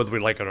 whether we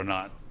like it or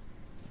not,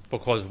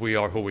 because we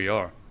are who we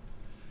are.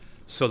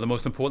 So the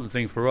most important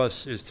thing for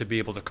us is to be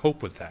able to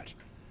cope with that.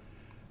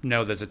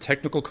 Now, there's a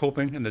technical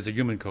coping and there's a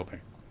human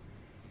coping.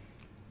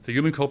 The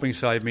human coping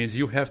side means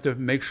you have to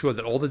make sure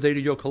that all the data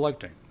you're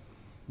collecting,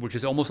 which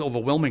is almost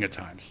overwhelming at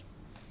times,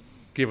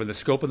 given the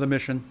scope of the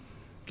mission,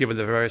 given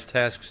the various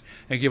tasks,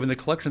 and given the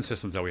collection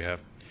systems that we have,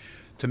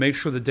 to make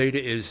sure the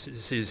data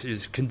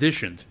is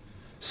conditioned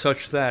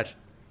such that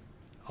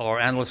our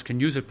analysts can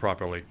use it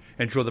properly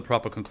and draw the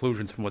proper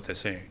conclusions from what they're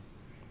seeing,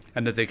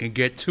 and that they can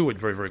get to it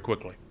very, very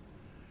quickly.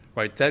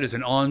 Right? That is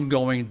an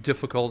ongoing,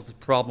 difficult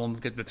problem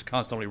that's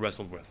constantly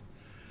wrestled with.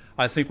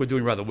 I think we're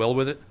doing rather well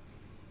with it,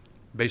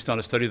 based on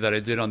a study that I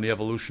did on the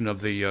evolution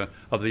of the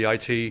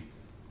IT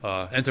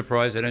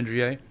enterprise at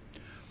NGA.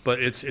 But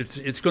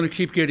it's going to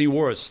keep getting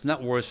worse.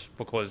 Not worse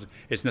because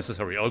it's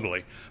necessarily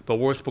ugly, but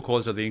worse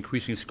because of the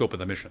increasing scope of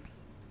the mission,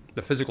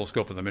 the physical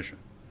scope of the mission.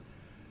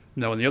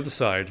 Now, on the other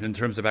side, in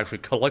terms of actually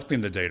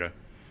collecting the data,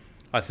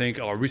 I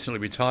think our recently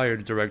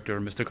retired director,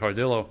 Mr.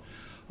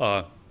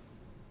 Cardillo,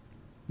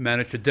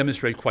 managed to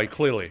demonstrate quite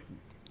clearly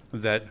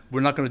that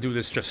we're not going to do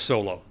this just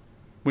solo.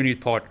 We need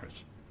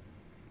partners.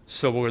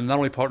 So we're not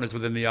only partners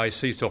within the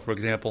IC, so for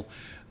example,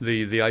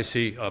 the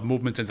IC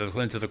movement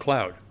into the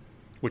cloud,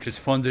 which is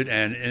funded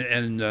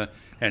and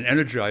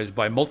energized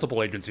by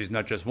multiple agencies,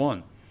 not just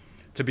one,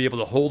 to be able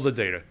to hold the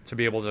data, to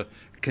be able to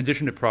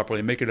condition it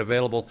properly, make it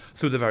available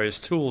through the various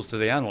tools to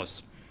the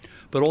analysts,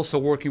 but also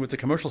working with the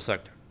commercial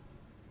sector.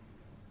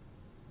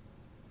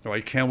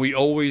 Right? Can we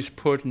always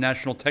put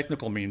national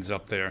technical means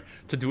up there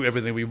to do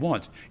everything we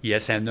want?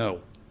 Yes and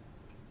no.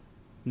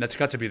 And that's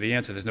got to be the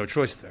answer. There's no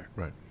choice there.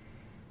 Right.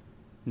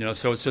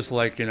 So it's just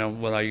like,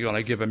 when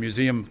I give a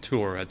museum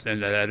tour at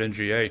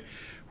NGA,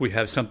 we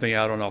have something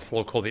out on our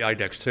floor called the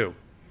IDEX 2,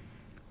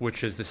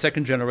 which is the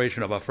second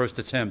generation of our first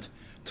attempt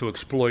to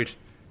exploit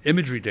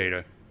imagery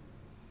data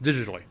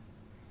digitally.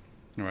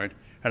 All right?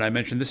 And I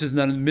mentioned this is in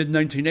the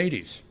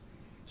mid-1980s.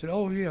 I said,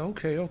 oh, yeah,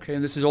 okay,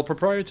 and this is all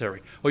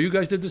proprietary. Oh, you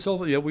guys did this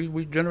all? Yeah,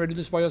 we generated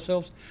this by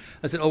ourselves?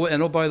 I said,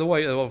 by the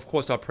way, of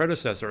course, our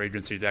predecessor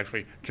agency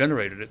actually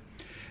generated it.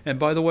 And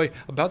by the way,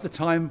 about the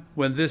time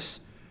when this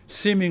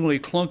seemingly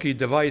clunky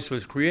device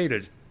was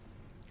created,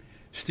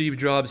 Steve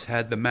Jobs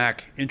had the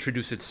Mac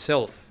introduce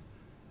itself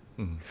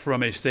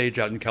from a stage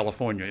out in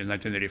California in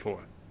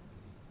 1984.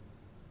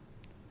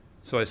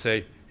 So I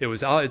say,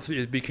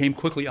 it became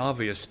quickly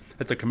obvious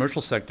that the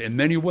commercial sector, in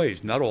many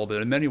ways, not all,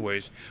 but in many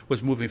ways,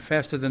 was moving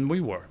faster than we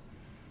were.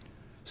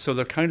 So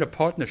the kind of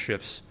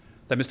partnerships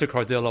that Mr.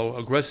 Cardillo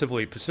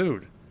aggressively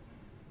pursued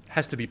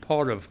has to be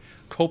part of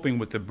coping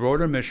with the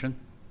broader mission,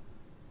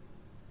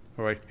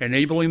 all right,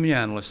 enabling the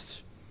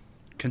analysts,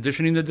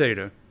 conditioning the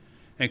data,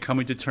 and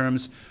coming to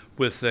terms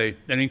with an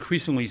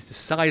increasingly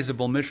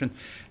sizable mission.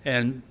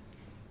 And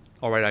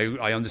All right,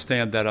 I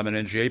understand that I'm an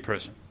NGA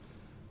person,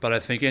 but I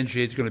think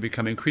NGA is going to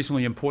become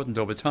increasingly important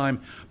over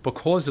time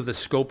because of the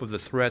scope of the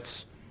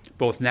threats,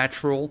 both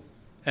natural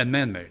and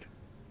man-made.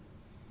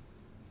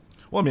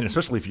 Well, I mean,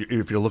 especially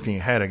if you're looking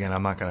ahead, again,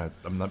 I'm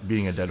not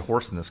beating a dead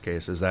horse in this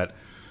case, is that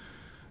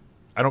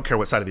I don't care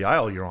what side of the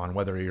aisle you're on,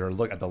 whether you're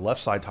at the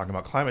left side talking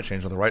about climate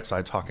change or the right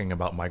side talking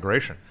about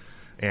migration.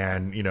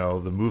 And,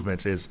 the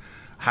movement is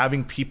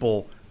having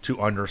people to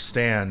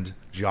understand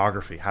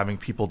geography, having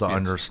people to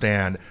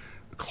understand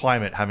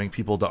climate, having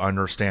people to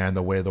understand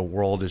the way the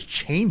world is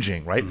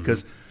changing, right? Mm-hmm.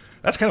 Because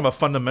that's kind of a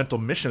fundamental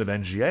mission of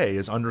NGA,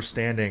 is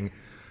understanding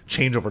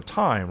change over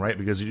time, right?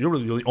 Because you're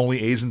really the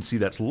only agency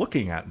that's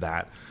looking at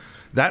that.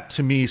 That,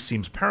 to me,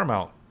 seems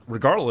paramount,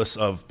 regardless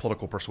of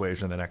political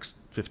persuasion in the next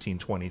 15,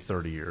 20,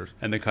 30 years.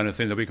 And the kind of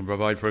thing that we can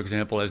provide, for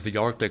example, as the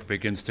Arctic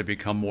begins to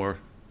become more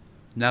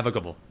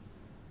navigable,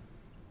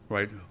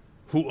 right?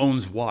 Who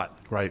owns what?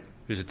 Right.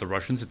 Is it the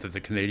Russians? Is it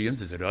the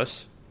Canadians? Is it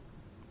us?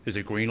 Is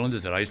it Greenland?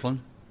 Is it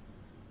Iceland?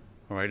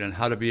 All right, and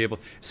how to be able...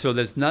 So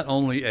there's not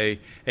only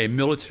a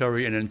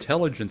military and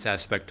intelligence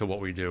aspect to what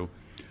we do,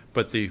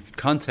 but the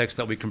context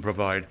that we can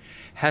provide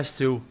has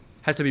to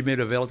be made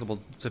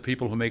available to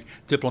people who make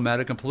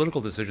diplomatic and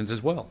political decisions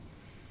as well.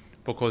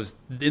 Because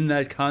in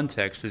that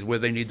context is where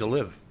they need to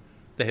live.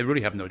 They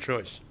really have no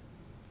choice.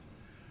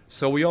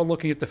 So we are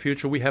looking at the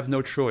future. We have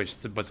no choice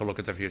but to look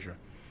at the future.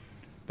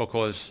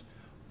 Because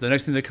the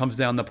next thing that comes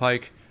down the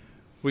pike,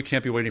 we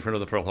can't be waiting for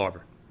another Pearl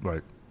Harbor.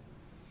 Right.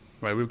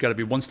 Right, we've got to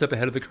be one step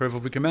ahead of the curve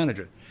if we can manage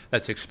it.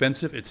 That's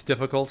expensive, it's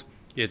difficult,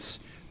 it's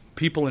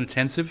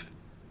people-intensive.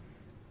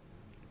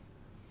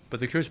 But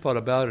the curious part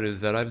about it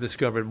is that I've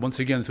discovered, once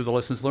again, through the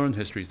lessons learned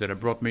histories that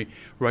have brought me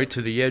right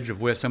to the edge of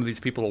where some of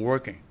these people are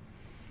working.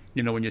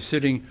 When you're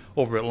sitting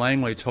over at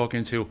Langley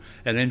talking to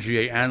an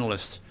NGA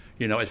analyst,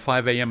 at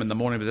 5 a.m. in the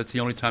morning, but that's the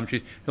only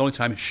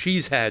time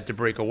she's had to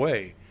break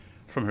away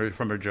from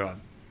her job.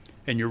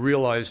 And you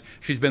realize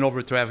she's been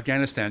over to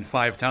Afghanistan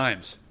 5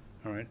 times,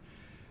 all right?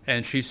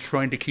 And she's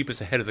trying to keep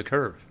us ahead of the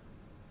curve.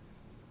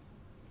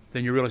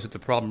 Then you realize what the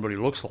problem really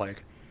looks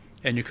like,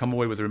 and you come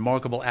away with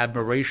remarkable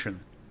admiration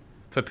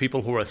for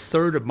people who are a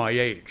third of my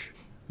age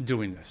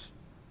doing this.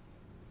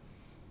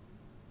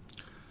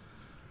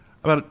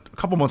 About a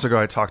couple months ago,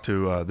 I talked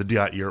to the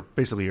DIA,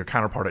 basically your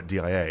counterpart at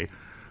DIA,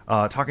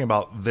 talking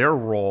about their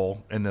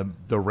role in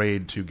the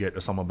raid to get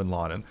Osama bin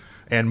Laden.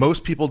 And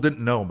most people didn't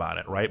know about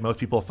it, right? Most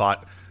people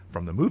thought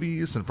from the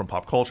movies and from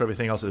pop culture,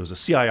 everything else, it was a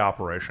CIA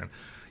operation.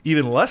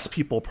 Even less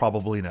people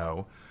probably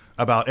know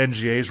about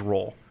NGA's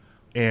role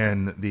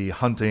in the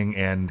hunting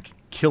and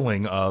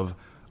killing of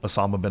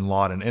Osama bin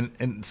Laden.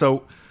 And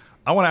so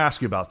I want to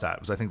ask you about that,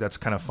 because I think that's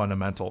kind of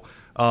fundamental.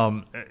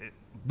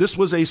 This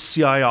was a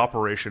CIA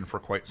operation for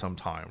quite some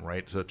time,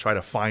 right, to try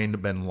to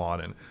find bin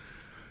Laden.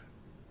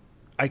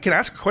 I can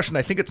ask a question.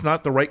 I think it's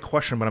not the right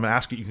question, but I'm going to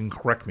ask it. You can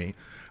correct me.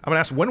 I'm going to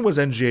ask, when was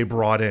NGA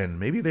brought in?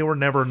 Maybe they were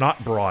never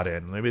not brought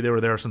in. Maybe they were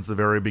there since the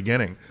very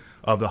beginning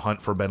of the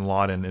hunt for bin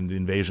Laden and the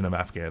invasion of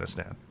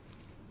Afghanistan.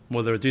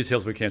 Well, there are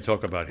details we can't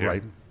talk about here,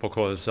 right?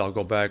 Because I'll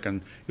go back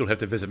and you'll have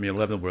to visit me in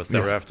Leavenworth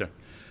thereafter.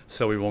 Yes.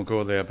 So we won't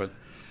go there. But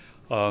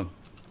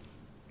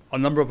a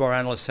number of our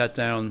analysts sat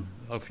down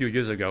a very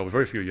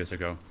few years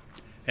ago,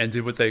 and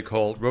did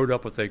wrote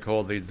up what they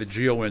call the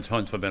GeoInt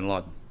hunt for bin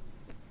Laden,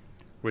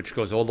 which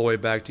goes all the way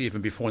back to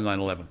even before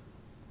 9/11.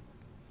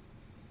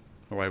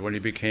 All right, when he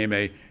became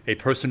a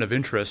person of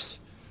interest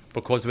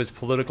because of his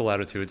political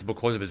attitudes,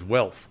 because of his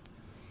wealth,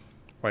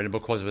 right, and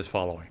because of his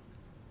following.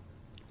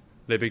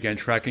 They began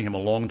tracking him a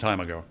long time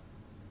ago,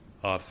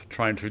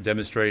 trying to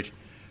demonstrate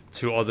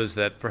to others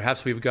that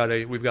perhaps we've got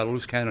a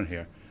loose cannon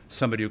here,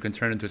 somebody who can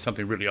turn into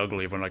something really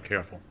ugly if we're not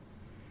careful.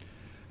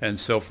 And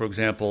so, for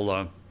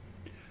example,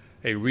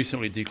 a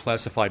recently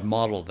declassified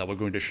model that we're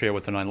going to share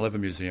with the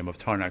 9/11 Museum of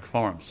Tarnak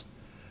Farms,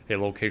 a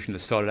location that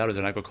started out as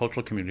an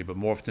agricultural community but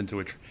morphed into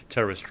a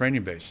terrorist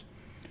training base.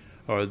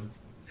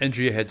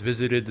 NGA had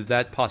visited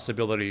that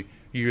possibility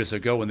years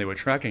ago when they were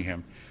tracking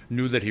him,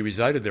 knew that he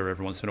resided there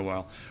every once in a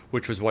while,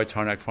 which was why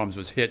Tarnak Farms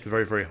was hit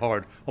very, very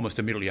hard almost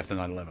immediately after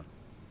 9/11.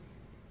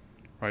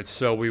 Right,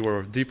 so we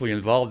were deeply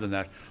involved in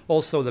that.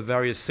 Also, the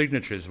various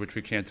signatures, which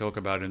we can't talk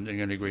about in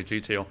any great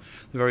detail,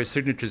 the various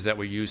signatures that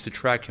we used to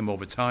track him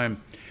over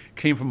time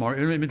came from our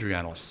imagery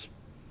analysts.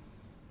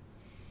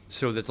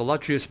 So there's a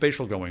lot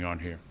geospatial going on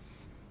here,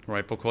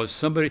 right?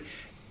 Because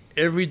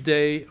every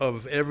day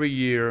of every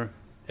year,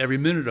 every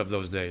minute of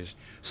those days,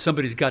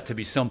 somebody's got to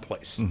be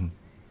someplace. Mm-hmm.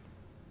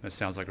 That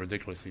sounds like a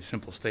ridiculously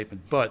simple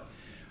statement, but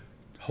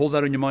hold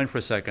that in your mind for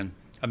a second.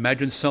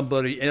 Imagine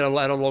somebody at a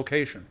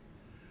location.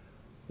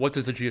 What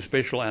does the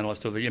geospatial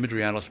analyst or the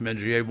imagery analyst from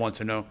NGA want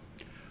to know?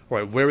 All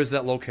right, where is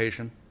that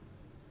location?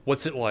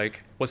 What's it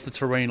like? What's the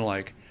terrain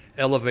like?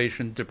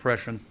 Elevation,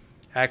 depression,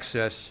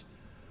 access,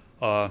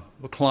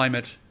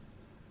 climate,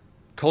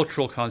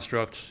 cultural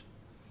constructs.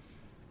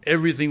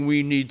 Everything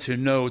we need to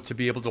know to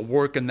be able to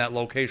work in that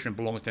location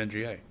belongs to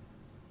NGA.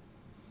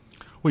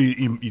 Well,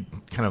 you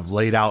kind of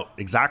laid out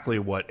exactly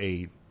what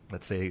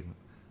let's say,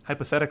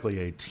 hypothetically,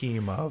 a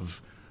team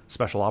of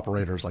special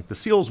operators like the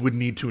SEALs would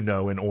need to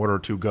know in order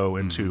to go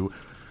into,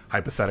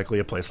 hypothetically,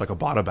 a place like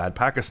Abbottabad,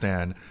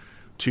 Pakistan,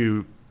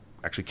 to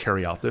actually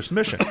carry out this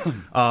mission.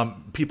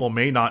 People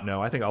may not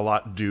know, I think a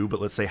lot do,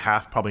 but let's say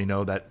half probably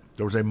know that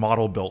there was a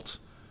model built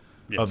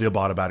of the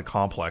Abbottabad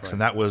complex, Right.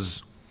 and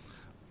that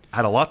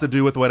had a lot to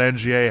do with what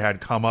NGA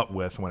had come up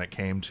with when it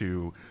came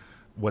to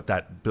what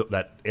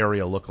that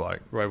area looked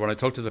like. Right. When I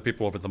talked to the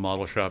people over at the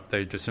model shop,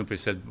 they just simply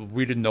said,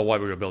 we didn't know why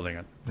we were building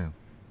it. Yeah.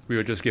 We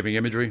were just given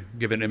imagery,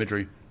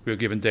 we were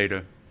given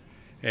data,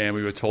 and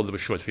we were told it was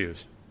short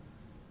fuse.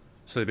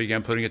 So they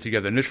began putting it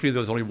together. Initially,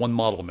 there was only one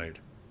model made.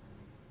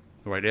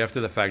 Right after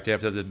the fact,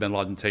 after the bin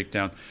Laden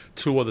takedown,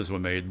 2 others were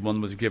made.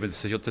 One was given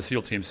to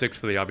SEAL Team 6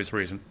 for the obvious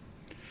reason,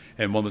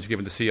 and one was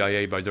given to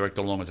CIA by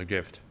Director Long as a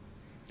gift.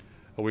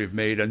 We've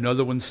made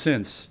another one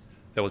since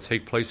that will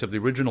take place of the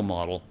original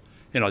model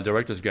in our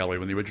director's gallery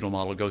when the original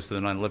model goes to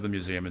the 9/11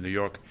 Museum in New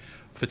York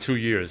for 2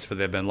 years for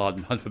their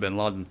Hunt for bin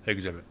Laden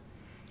exhibit.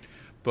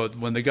 But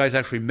when the guys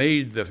actually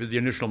made the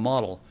initial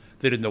model,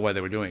 they didn't know why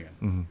they were doing it.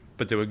 Mm-hmm.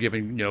 But they were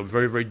giving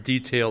very, very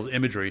detailed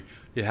imagery.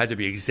 It had to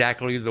be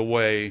exactly the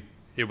way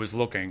it was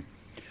looking.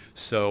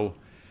 So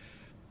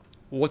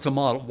what's a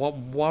model?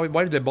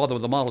 Why did they bother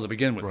with the model to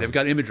begin with? Right. They've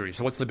got imagery,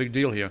 so what's the big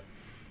deal here?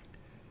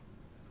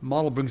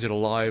 Model brings it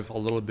alive a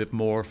little bit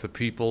more for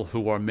people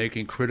who are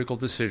making critical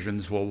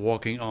decisions, who are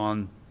walking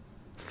on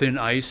thin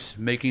ice,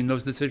 making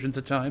those decisions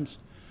at times,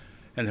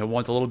 and who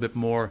want a little bit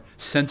more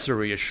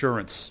sensory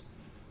assurance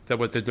that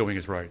what they're doing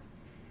is right.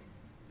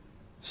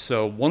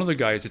 So one of the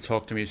guys that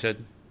talked to me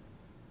said,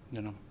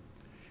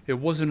 it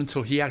wasn't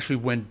until he actually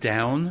went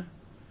down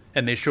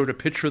and they showed a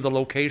picture of the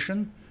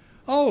location.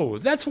 Oh,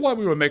 that's why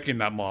we were making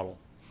that model.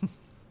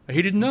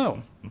 He didn't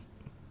know.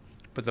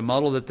 But the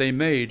model that they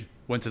made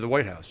went to the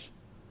White House,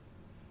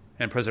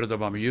 and President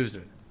Obama used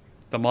it.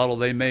 The model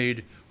they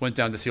made went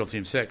down to SEAL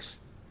Team 6.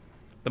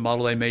 The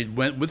model they made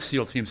went with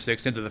SEAL Team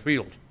 6 into the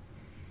field.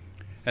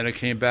 And it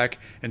came back,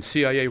 and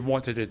CIA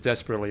wanted it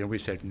desperately, and we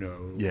said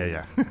no.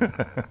 Yeah.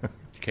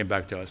 It came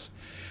back to us.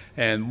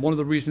 And one of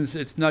the reasons,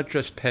 it's not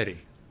just petty.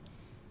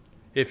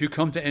 If you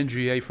come to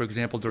NGA, for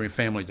example, during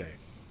Family Day,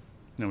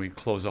 we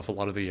close off a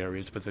lot of the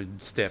areas, but the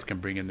staff can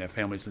bring in their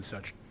families and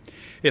such.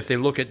 If they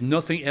look at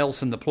nothing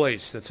else in the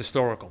place that's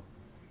historical,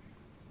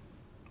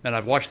 and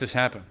I've watched this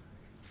happen,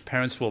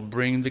 parents will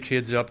bring the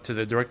kids up to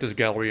the director's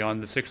gallery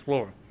on the 6th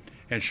floor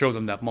and show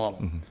them that model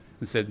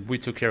and said, we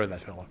took care of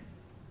that fellow.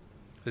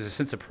 There's a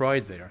sense of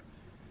pride there,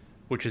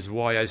 which is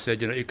why I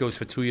said, it goes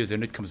for 2 years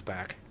and it comes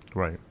back.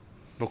 Right.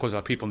 Because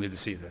our people need to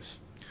see this.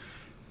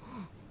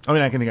 I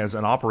mean, I can think as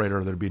an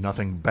operator, there'd be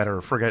nothing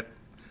better.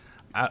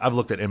 I've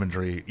looked at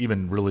imagery,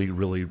 even really,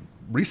 really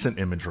recent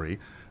imagery,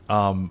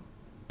 but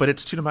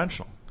it's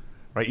two-dimensional,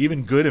 right?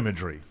 Even good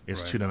imagery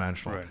is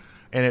two-dimensional. Right.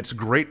 And it's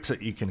great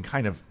you can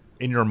kind of,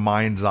 in your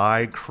mind's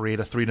eye, create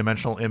a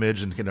three-dimensional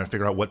image and kind of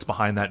figure out what's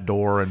behind that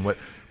door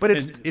but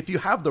if you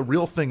have the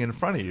real thing in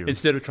front of you.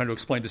 Instead of trying to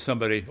explain to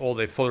somebody all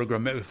the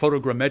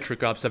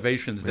photogrammetric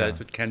observations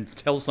that can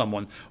tell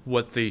someone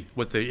what the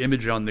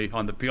image on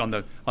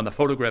the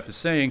photograph is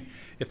saying,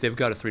 if they've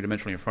got it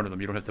three-dimensionally in front of them,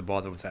 you don't have to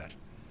bother with that.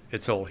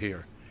 It's all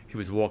here. He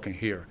was walking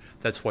here.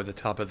 That's why the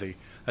top of the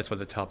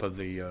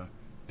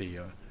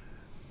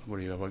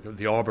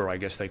arbor, I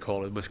guess they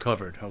call it, was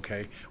covered,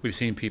 okay? We've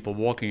seen people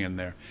walking in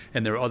there,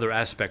 and there are other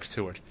aspects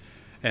to it.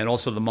 And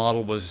also the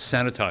model was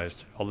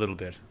sanitized a little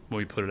bit when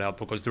we put it out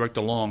because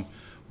Director Long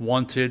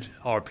wanted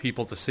our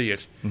people to see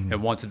it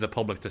and wanted the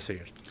public to see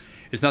it.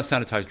 It's not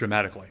sanitized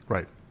dramatically.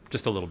 Right.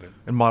 Just a little bit.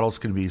 And models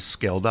can be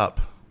scaled up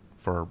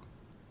for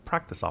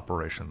practice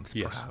operations,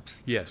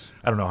 perhaps. Yes.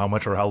 I don't know how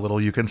much or how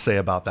little you can say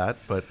about that,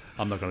 but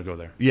I'm not going to go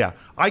there. Yeah,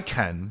 I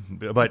can,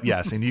 but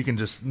yes, and you can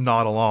just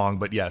nod along,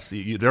 but yes,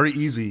 very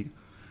easy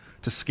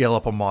to scale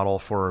up a model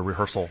for a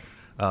rehearsal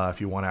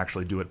if you want to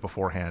actually do it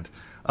beforehand.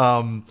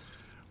 Bin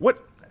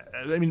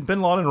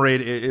Laden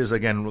raid is,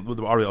 again, one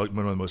of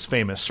the most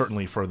famous,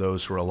 certainly for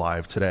those who are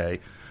alive today.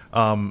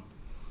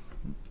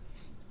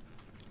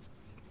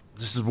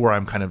 This is where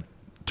I'm kind of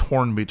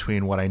torn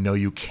between what I know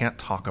you can't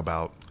talk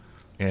about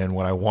and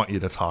what I want you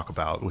to talk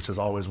about, which is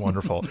always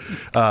wonderful.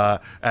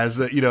 As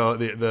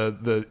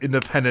the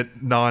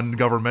independent,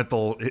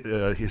 non-governmental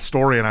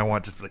historian, I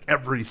want to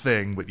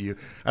everything, but I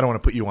don't want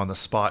to put you on the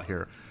spot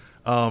here.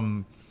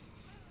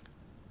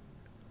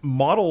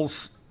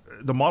 Models,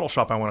 the model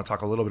shop I want to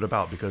talk a little bit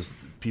about because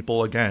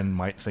people, again,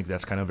 might think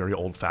that's kind of a very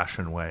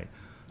old-fashioned way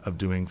of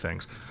doing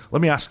things. Let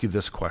me ask you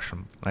this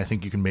question, and I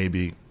think you can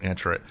maybe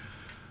answer it.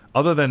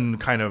 Other than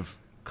kind of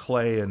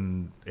clay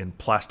and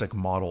plastic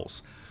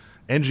models,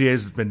 NGA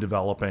has been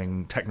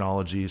developing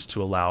technologies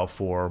to allow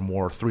for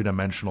more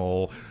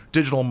three-dimensional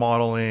digital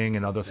modeling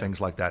and other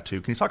things like that too.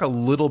 Can you talk a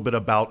little bit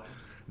about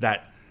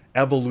that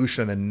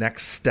evolution and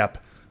next step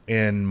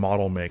in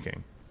model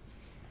making?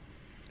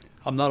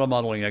 I'm not a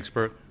modeling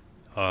expert.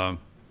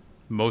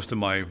 Most of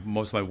my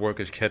work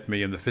has kept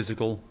me in the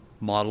physical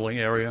modeling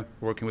area,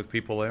 working with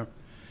people there.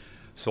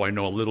 So I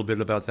know a little bit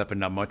about that, but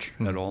not much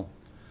at all.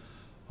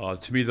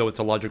 To me, though, it's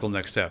a logical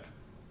next step.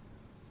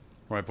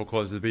 Right,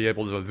 because to be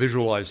able to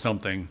visualize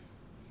something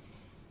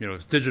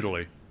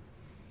digitally,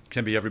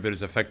 can be every bit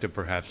as effective,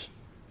 perhaps,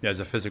 as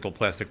a physical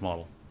plastic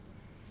model.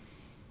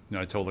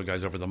 I told the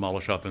guys over at the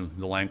model shop in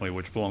the Langley,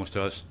 which belongs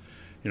to us,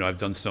 I've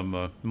done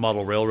some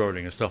model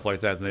railroading and stuff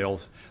like that, and they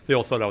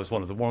all thought I was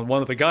one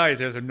of the guys.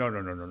 They said,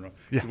 no.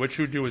 Yeah. What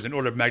you do is an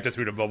order of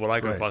magnitude above what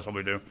I could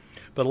possibly do.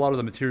 But a lot of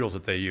the materials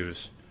that they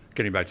use,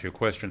 getting back to your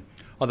question,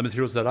 are the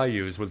materials that I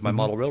use with my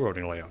model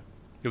railroading layout.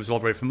 It was all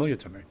very familiar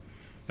to me.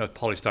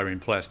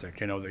 Polystyrene plastic,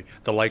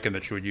 the lichen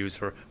that you would use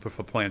for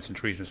plants and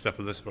trees and stuff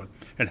of this one,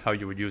 and how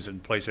you would use it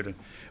and put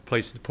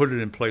it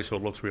in place so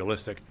it looks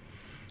realistic.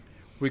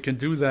 We can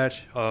do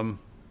that.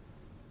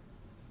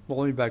 Well,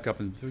 let me back up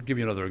and give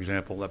you another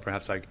example that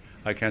perhaps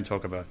I can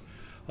talk about.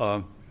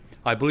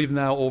 I believe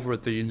now over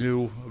at the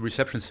new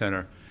reception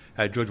center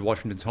at George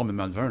Washington's home in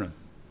Mount Vernon,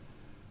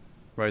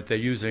 right, they're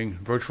using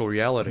virtual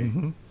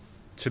reality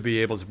to be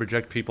able to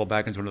project people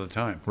back into another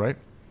time.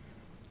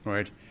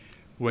 Right.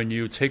 When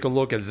you take a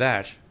look at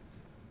that,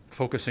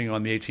 focusing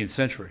on the 18th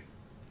century,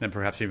 and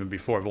perhaps even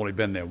before, I've only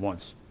been there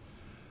once,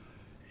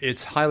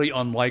 it's highly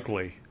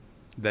unlikely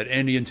that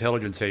any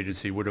intelligence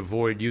agency would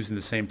avoid using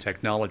the same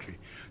technology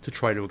to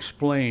try to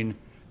explain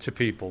to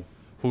people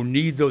who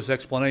need those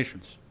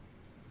explanations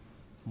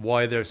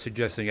why they're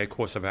suggesting a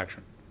course of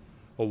action,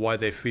 or why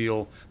they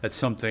feel that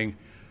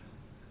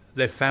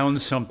they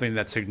found something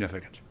that's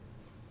significant.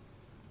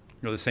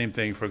 The same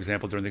thing, for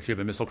example, during the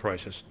Cuban Missile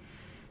Crisis.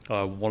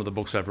 One of the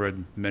books I've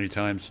read many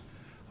times,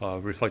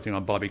 reflecting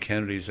on Bobby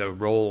Kennedy's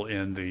role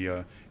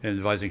in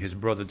advising his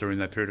brother during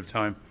that period of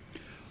time.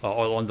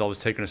 Lundell was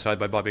taken aside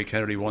by Bobby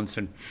Kennedy once,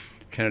 and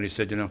Kennedy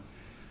said,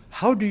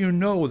 how do you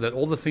know that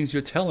all the things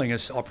you're telling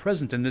us are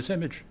present in this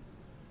image?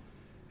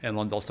 And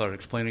Lundell started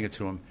explaining it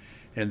to him.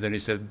 And then he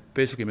said,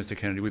 basically, Mr.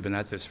 Kennedy, we've been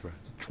at this for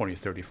 20,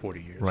 30,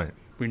 40 years. Right.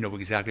 We know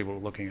exactly what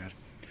we're looking at.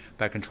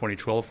 Back in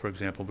 2012, for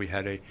example, we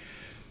had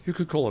you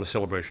could call it a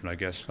celebration, I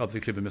guess, of the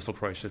Cuban Missile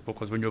Crisis,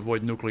 because when you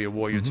avoid nuclear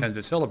war, you tend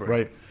to celebrate.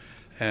 Right.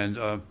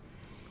 And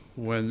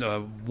when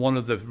one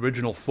of the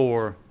original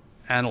 4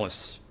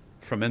 analysts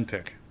from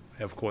NPIC,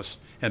 of course,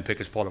 NPIC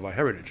is part of our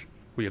heritage.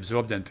 We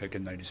absorbed NPIC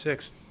in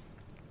 '96,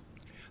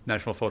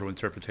 National Photo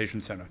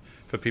Interpretation Center,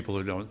 for people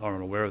who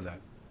aren't aware of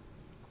that.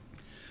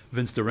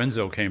 Vince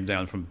Dorenzo came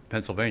down from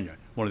Pennsylvania,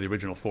 one of the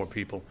original 4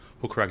 people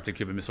who cracked the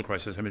Cuban Missile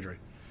Crisis imagery.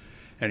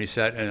 And he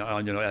sat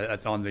on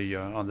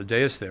the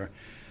dais there,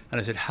 and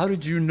I said, how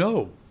did you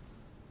know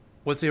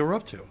what they were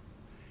up to?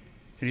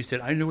 And he said,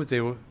 I knew what they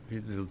were.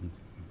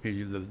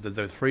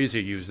 The phrase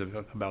he used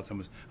about them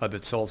was a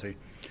bit salty.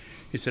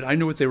 He said, I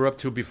knew what they were up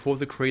to before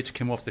the crates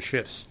came off the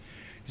ships.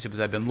 He said,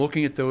 because I've been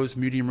looking at those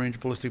medium-range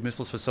ballistic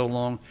missiles for so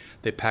long.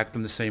 They pack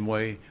them the same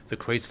way. The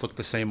crates look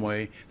the same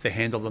way. They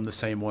handle them the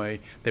same way.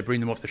 They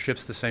bring them off the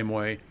ships the same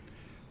way.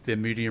 They're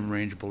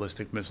medium-range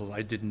ballistic missiles.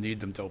 I didn't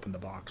need them to open the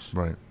box.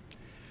 Right.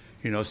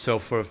 So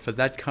for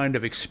that kind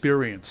of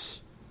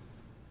experience,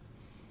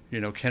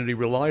 Kennedy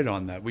relied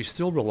on that. We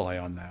still rely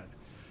on that.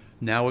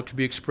 Now it can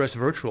be expressed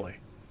virtually,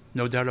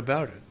 no doubt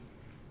about it.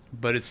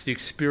 But it's the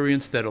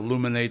experience that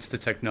illuminates the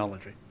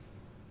technology.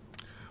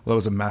 Well, it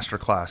was a master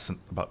class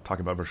about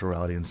talking about virtual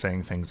reality and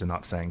saying things and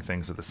not saying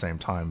things at the same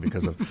time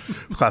because of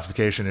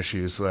classification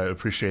issues. So I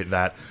appreciate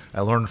that. I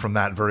learned from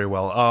that very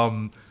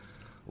well.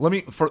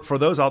 For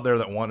those out there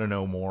that want to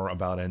know more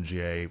about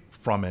NGA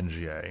from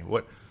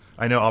NGA,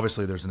 I know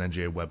obviously there's an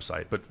NGA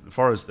website, but as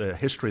far as the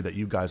history that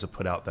you guys have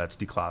put out that's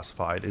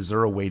declassified, is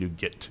there a way to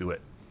get to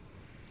it?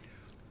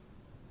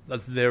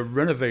 They're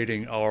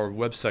renovating our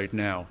website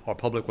now, our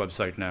public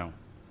website now,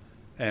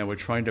 and we're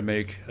trying to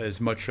make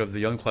as much of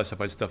the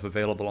unclassified stuff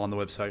available on the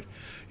website.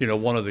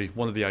 One of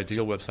the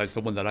ideal websites,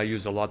 the one that I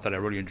use a lot that I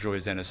really enjoy,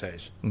 is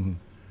NSA's. Mm-hmm.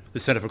 The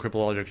Center for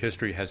Cryptologic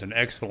History has an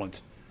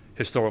excellent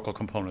historical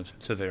component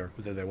to their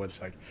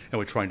website, and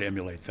we're trying to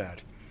emulate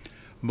that.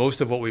 Most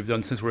of what we've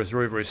done, since we're a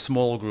very, very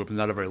small group and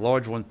not a very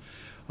large one,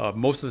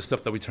 most of the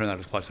stuff that we turn out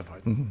is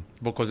classified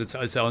because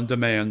it's on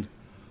demand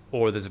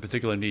or there's a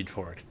particular need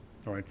for it.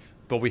 All right,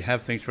 but we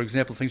have things, for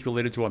example, things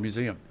related to our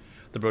museum,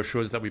 the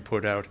brochures that we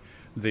put out,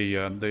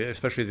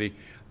 especially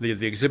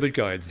the exhibit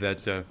guides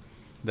that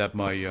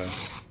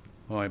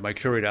my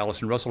curator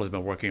Allison Russell has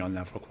been working on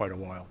now for quite a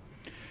while.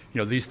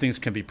 These things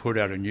can be put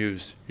out and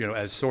used,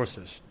 as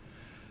sources,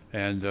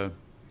 and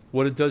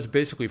what it does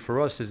basically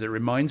for us is it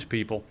reminds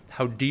people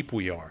how deep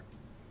we are,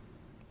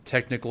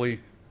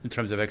 technically, in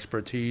terms of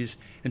expertise,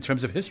 in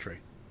terms of history.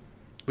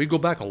 We go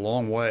back a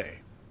long way,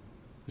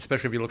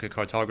 especially if you look at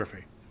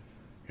cartography.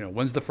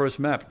 When's the first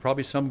map?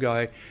 Probably some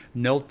guy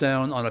knelt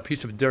down on a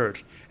piece of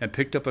dirt and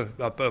picked up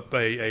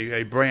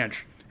a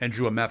branch and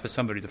drew a map for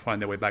somebody to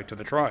find their way back to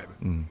the tribe.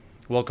 Mm.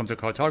 Welcome to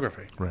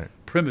cartography. Right.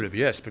 Primitive,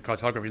 yes, but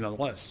cartography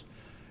nonetheless.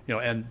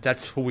 And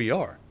that's who we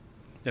are,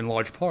 in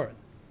large part.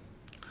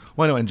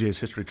 Well, I know NGA's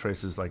history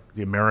traces like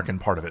the American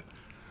part of it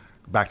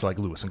back to like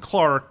Lewis and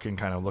Clark and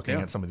kind of looking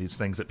at some of these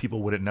things that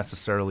people wouldn't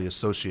necessarily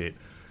associate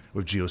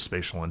with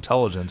geospatial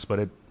intelligence, but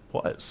it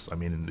was. I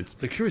mean,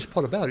 the curious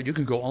part about it, you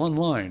can go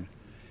online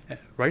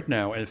right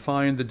now and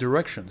find the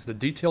directions, the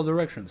detailed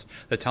directions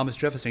that Thomas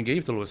Jefferson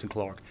gave to Lewis and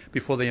Clark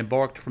before they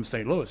embarked from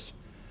St. Louis.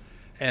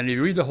 And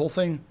you read the whole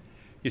thing,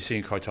 you're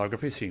seeing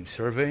cartography, you're seeing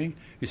surveying,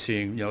 you're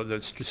seeing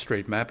the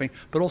straight mapping,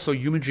 but also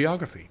human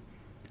geography.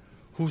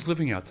 Who's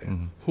living out there?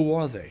 Mm-hmm. Who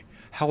are they?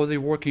 How are they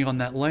working on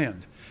that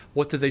land?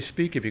 What do they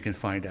speak, if you can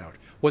find out?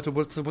 What's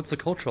the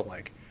culture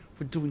like?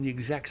 We're doing the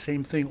exact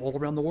same thing all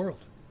around the world.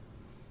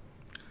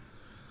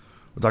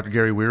 Well, Dr.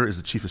 Gary Weir is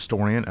the Chief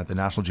Historian at the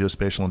National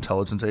Geospatial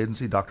Intelligence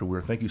Agency. Dr.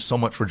 Weir, thank you so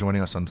much for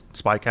joining us on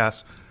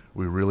SpyCast.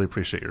 We really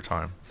appreciate your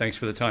time. Thanks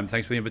for the time.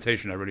 Thanks for the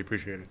invitation. I really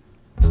appreciate it.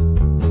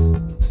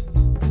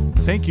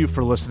 Thank you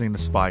for listening to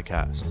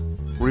SpyCast.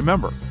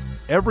 Remember,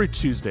 every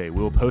Tuesday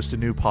we will post a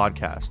new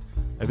podcast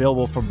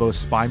available from both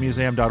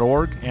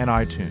spymuseum.org and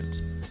iTunes.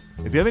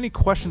 If you have any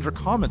questions or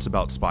comments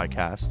about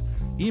SpyCast,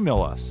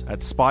 email us at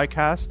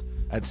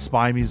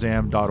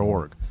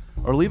spycast@spymuseum.org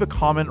or leave a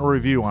comment or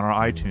review on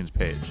our iTunes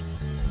page.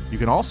 You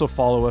can also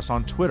follow us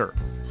on Twitter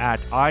at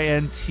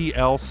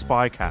INTL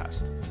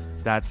SpyCast.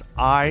 That's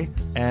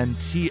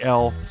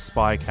INTL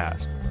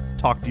SpyCast.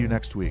 Talk to you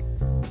next week.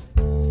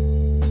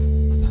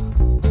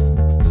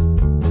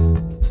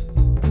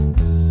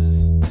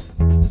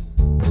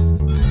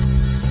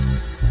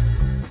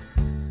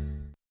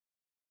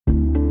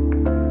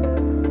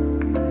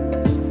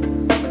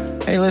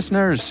 Hey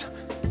listeners,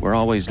 we're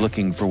always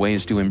looking for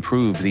ways to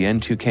improve the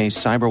N2K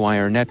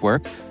Cyberwire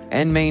network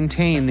and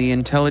maintain the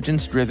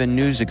intelligence-driven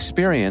news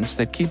experience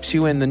that keeps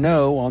you in the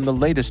know on the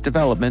latest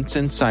developments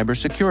in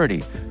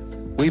cybersecurity.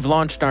 We've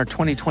launched our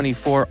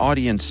 2024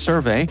 audience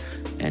survey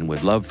and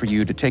would love for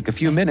you to take a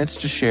few minutes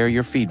to share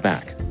your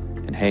feedback.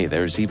 And hey,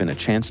 there's even a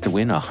chance to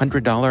win a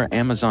 $100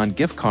 Amazon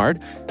gift card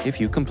if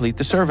you complete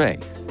the survey.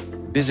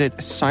 Visit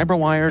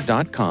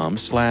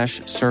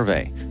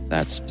cyberwire.com/survey.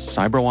 That's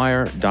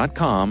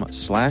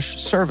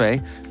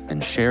cyberwire.com/survey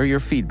and share your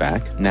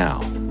feedback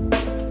now.